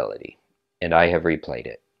replayability, and I have replayed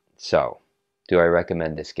it. So, do I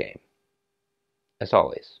recommend this game? As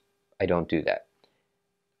always, I don't do that.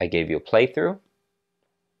 I gave you a playthrough,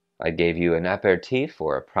 I gave you an aperitif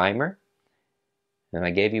or a primer, and I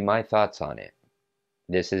gave you my thoughts on it.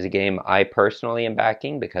 This is a game I personally am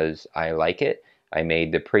backing because I like it. I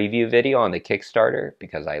made the preview video on the Kickstarter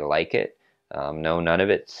because I like it. No, none of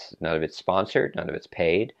it's sponsored, none of it's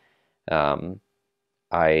paid.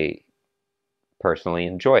 I personally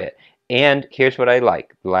enjoy it. And here's what I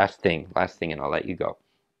like. Last thing, and I'll let you go.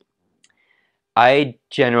 I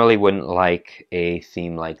generally wouldn't like a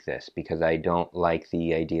theme like this because I don't like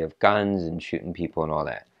the idea of guns and shooting people and all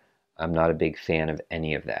that. I'm not a big fan of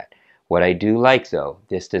any of that. What I do like, though,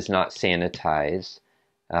 this does not sanitize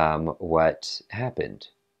what happened,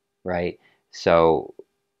 right? So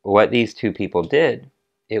what these two people did,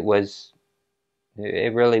 it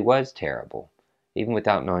really was terrible, even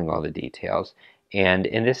without knowing all the details. And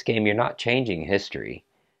in this game, you're not changing history.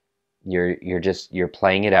 You're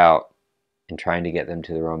playing it out and trying to get them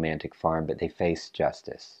to the romantic farm, but they face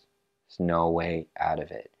justice. There's no way out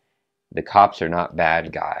of it. The cops are not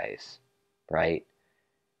bad guys, right?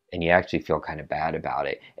 And you actually feel kind of bad about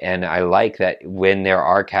it. And I like that when there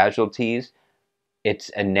are casualties,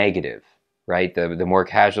 it's a negative, right? The more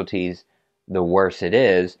casualties, the worse it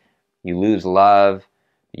is. You lose love,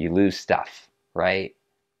 you lose stuff, right?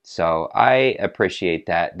 So I appreciate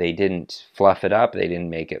that. They didn't fluff it up, they didn't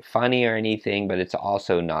make it funny or anything, but it's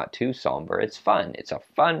also not too somber. It's fun. It's a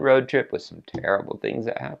fun road trip with some terrible things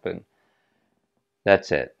that happen.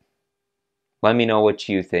 That's it. Let me know what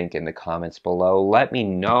you think in the comments below. Let me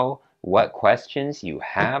know what questions you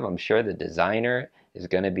have. I'm sure the designer is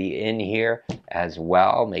going to be in here as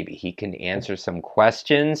well. Maybe he can answer some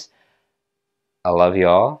questions. I love you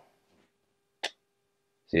all.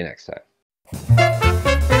 See you next time.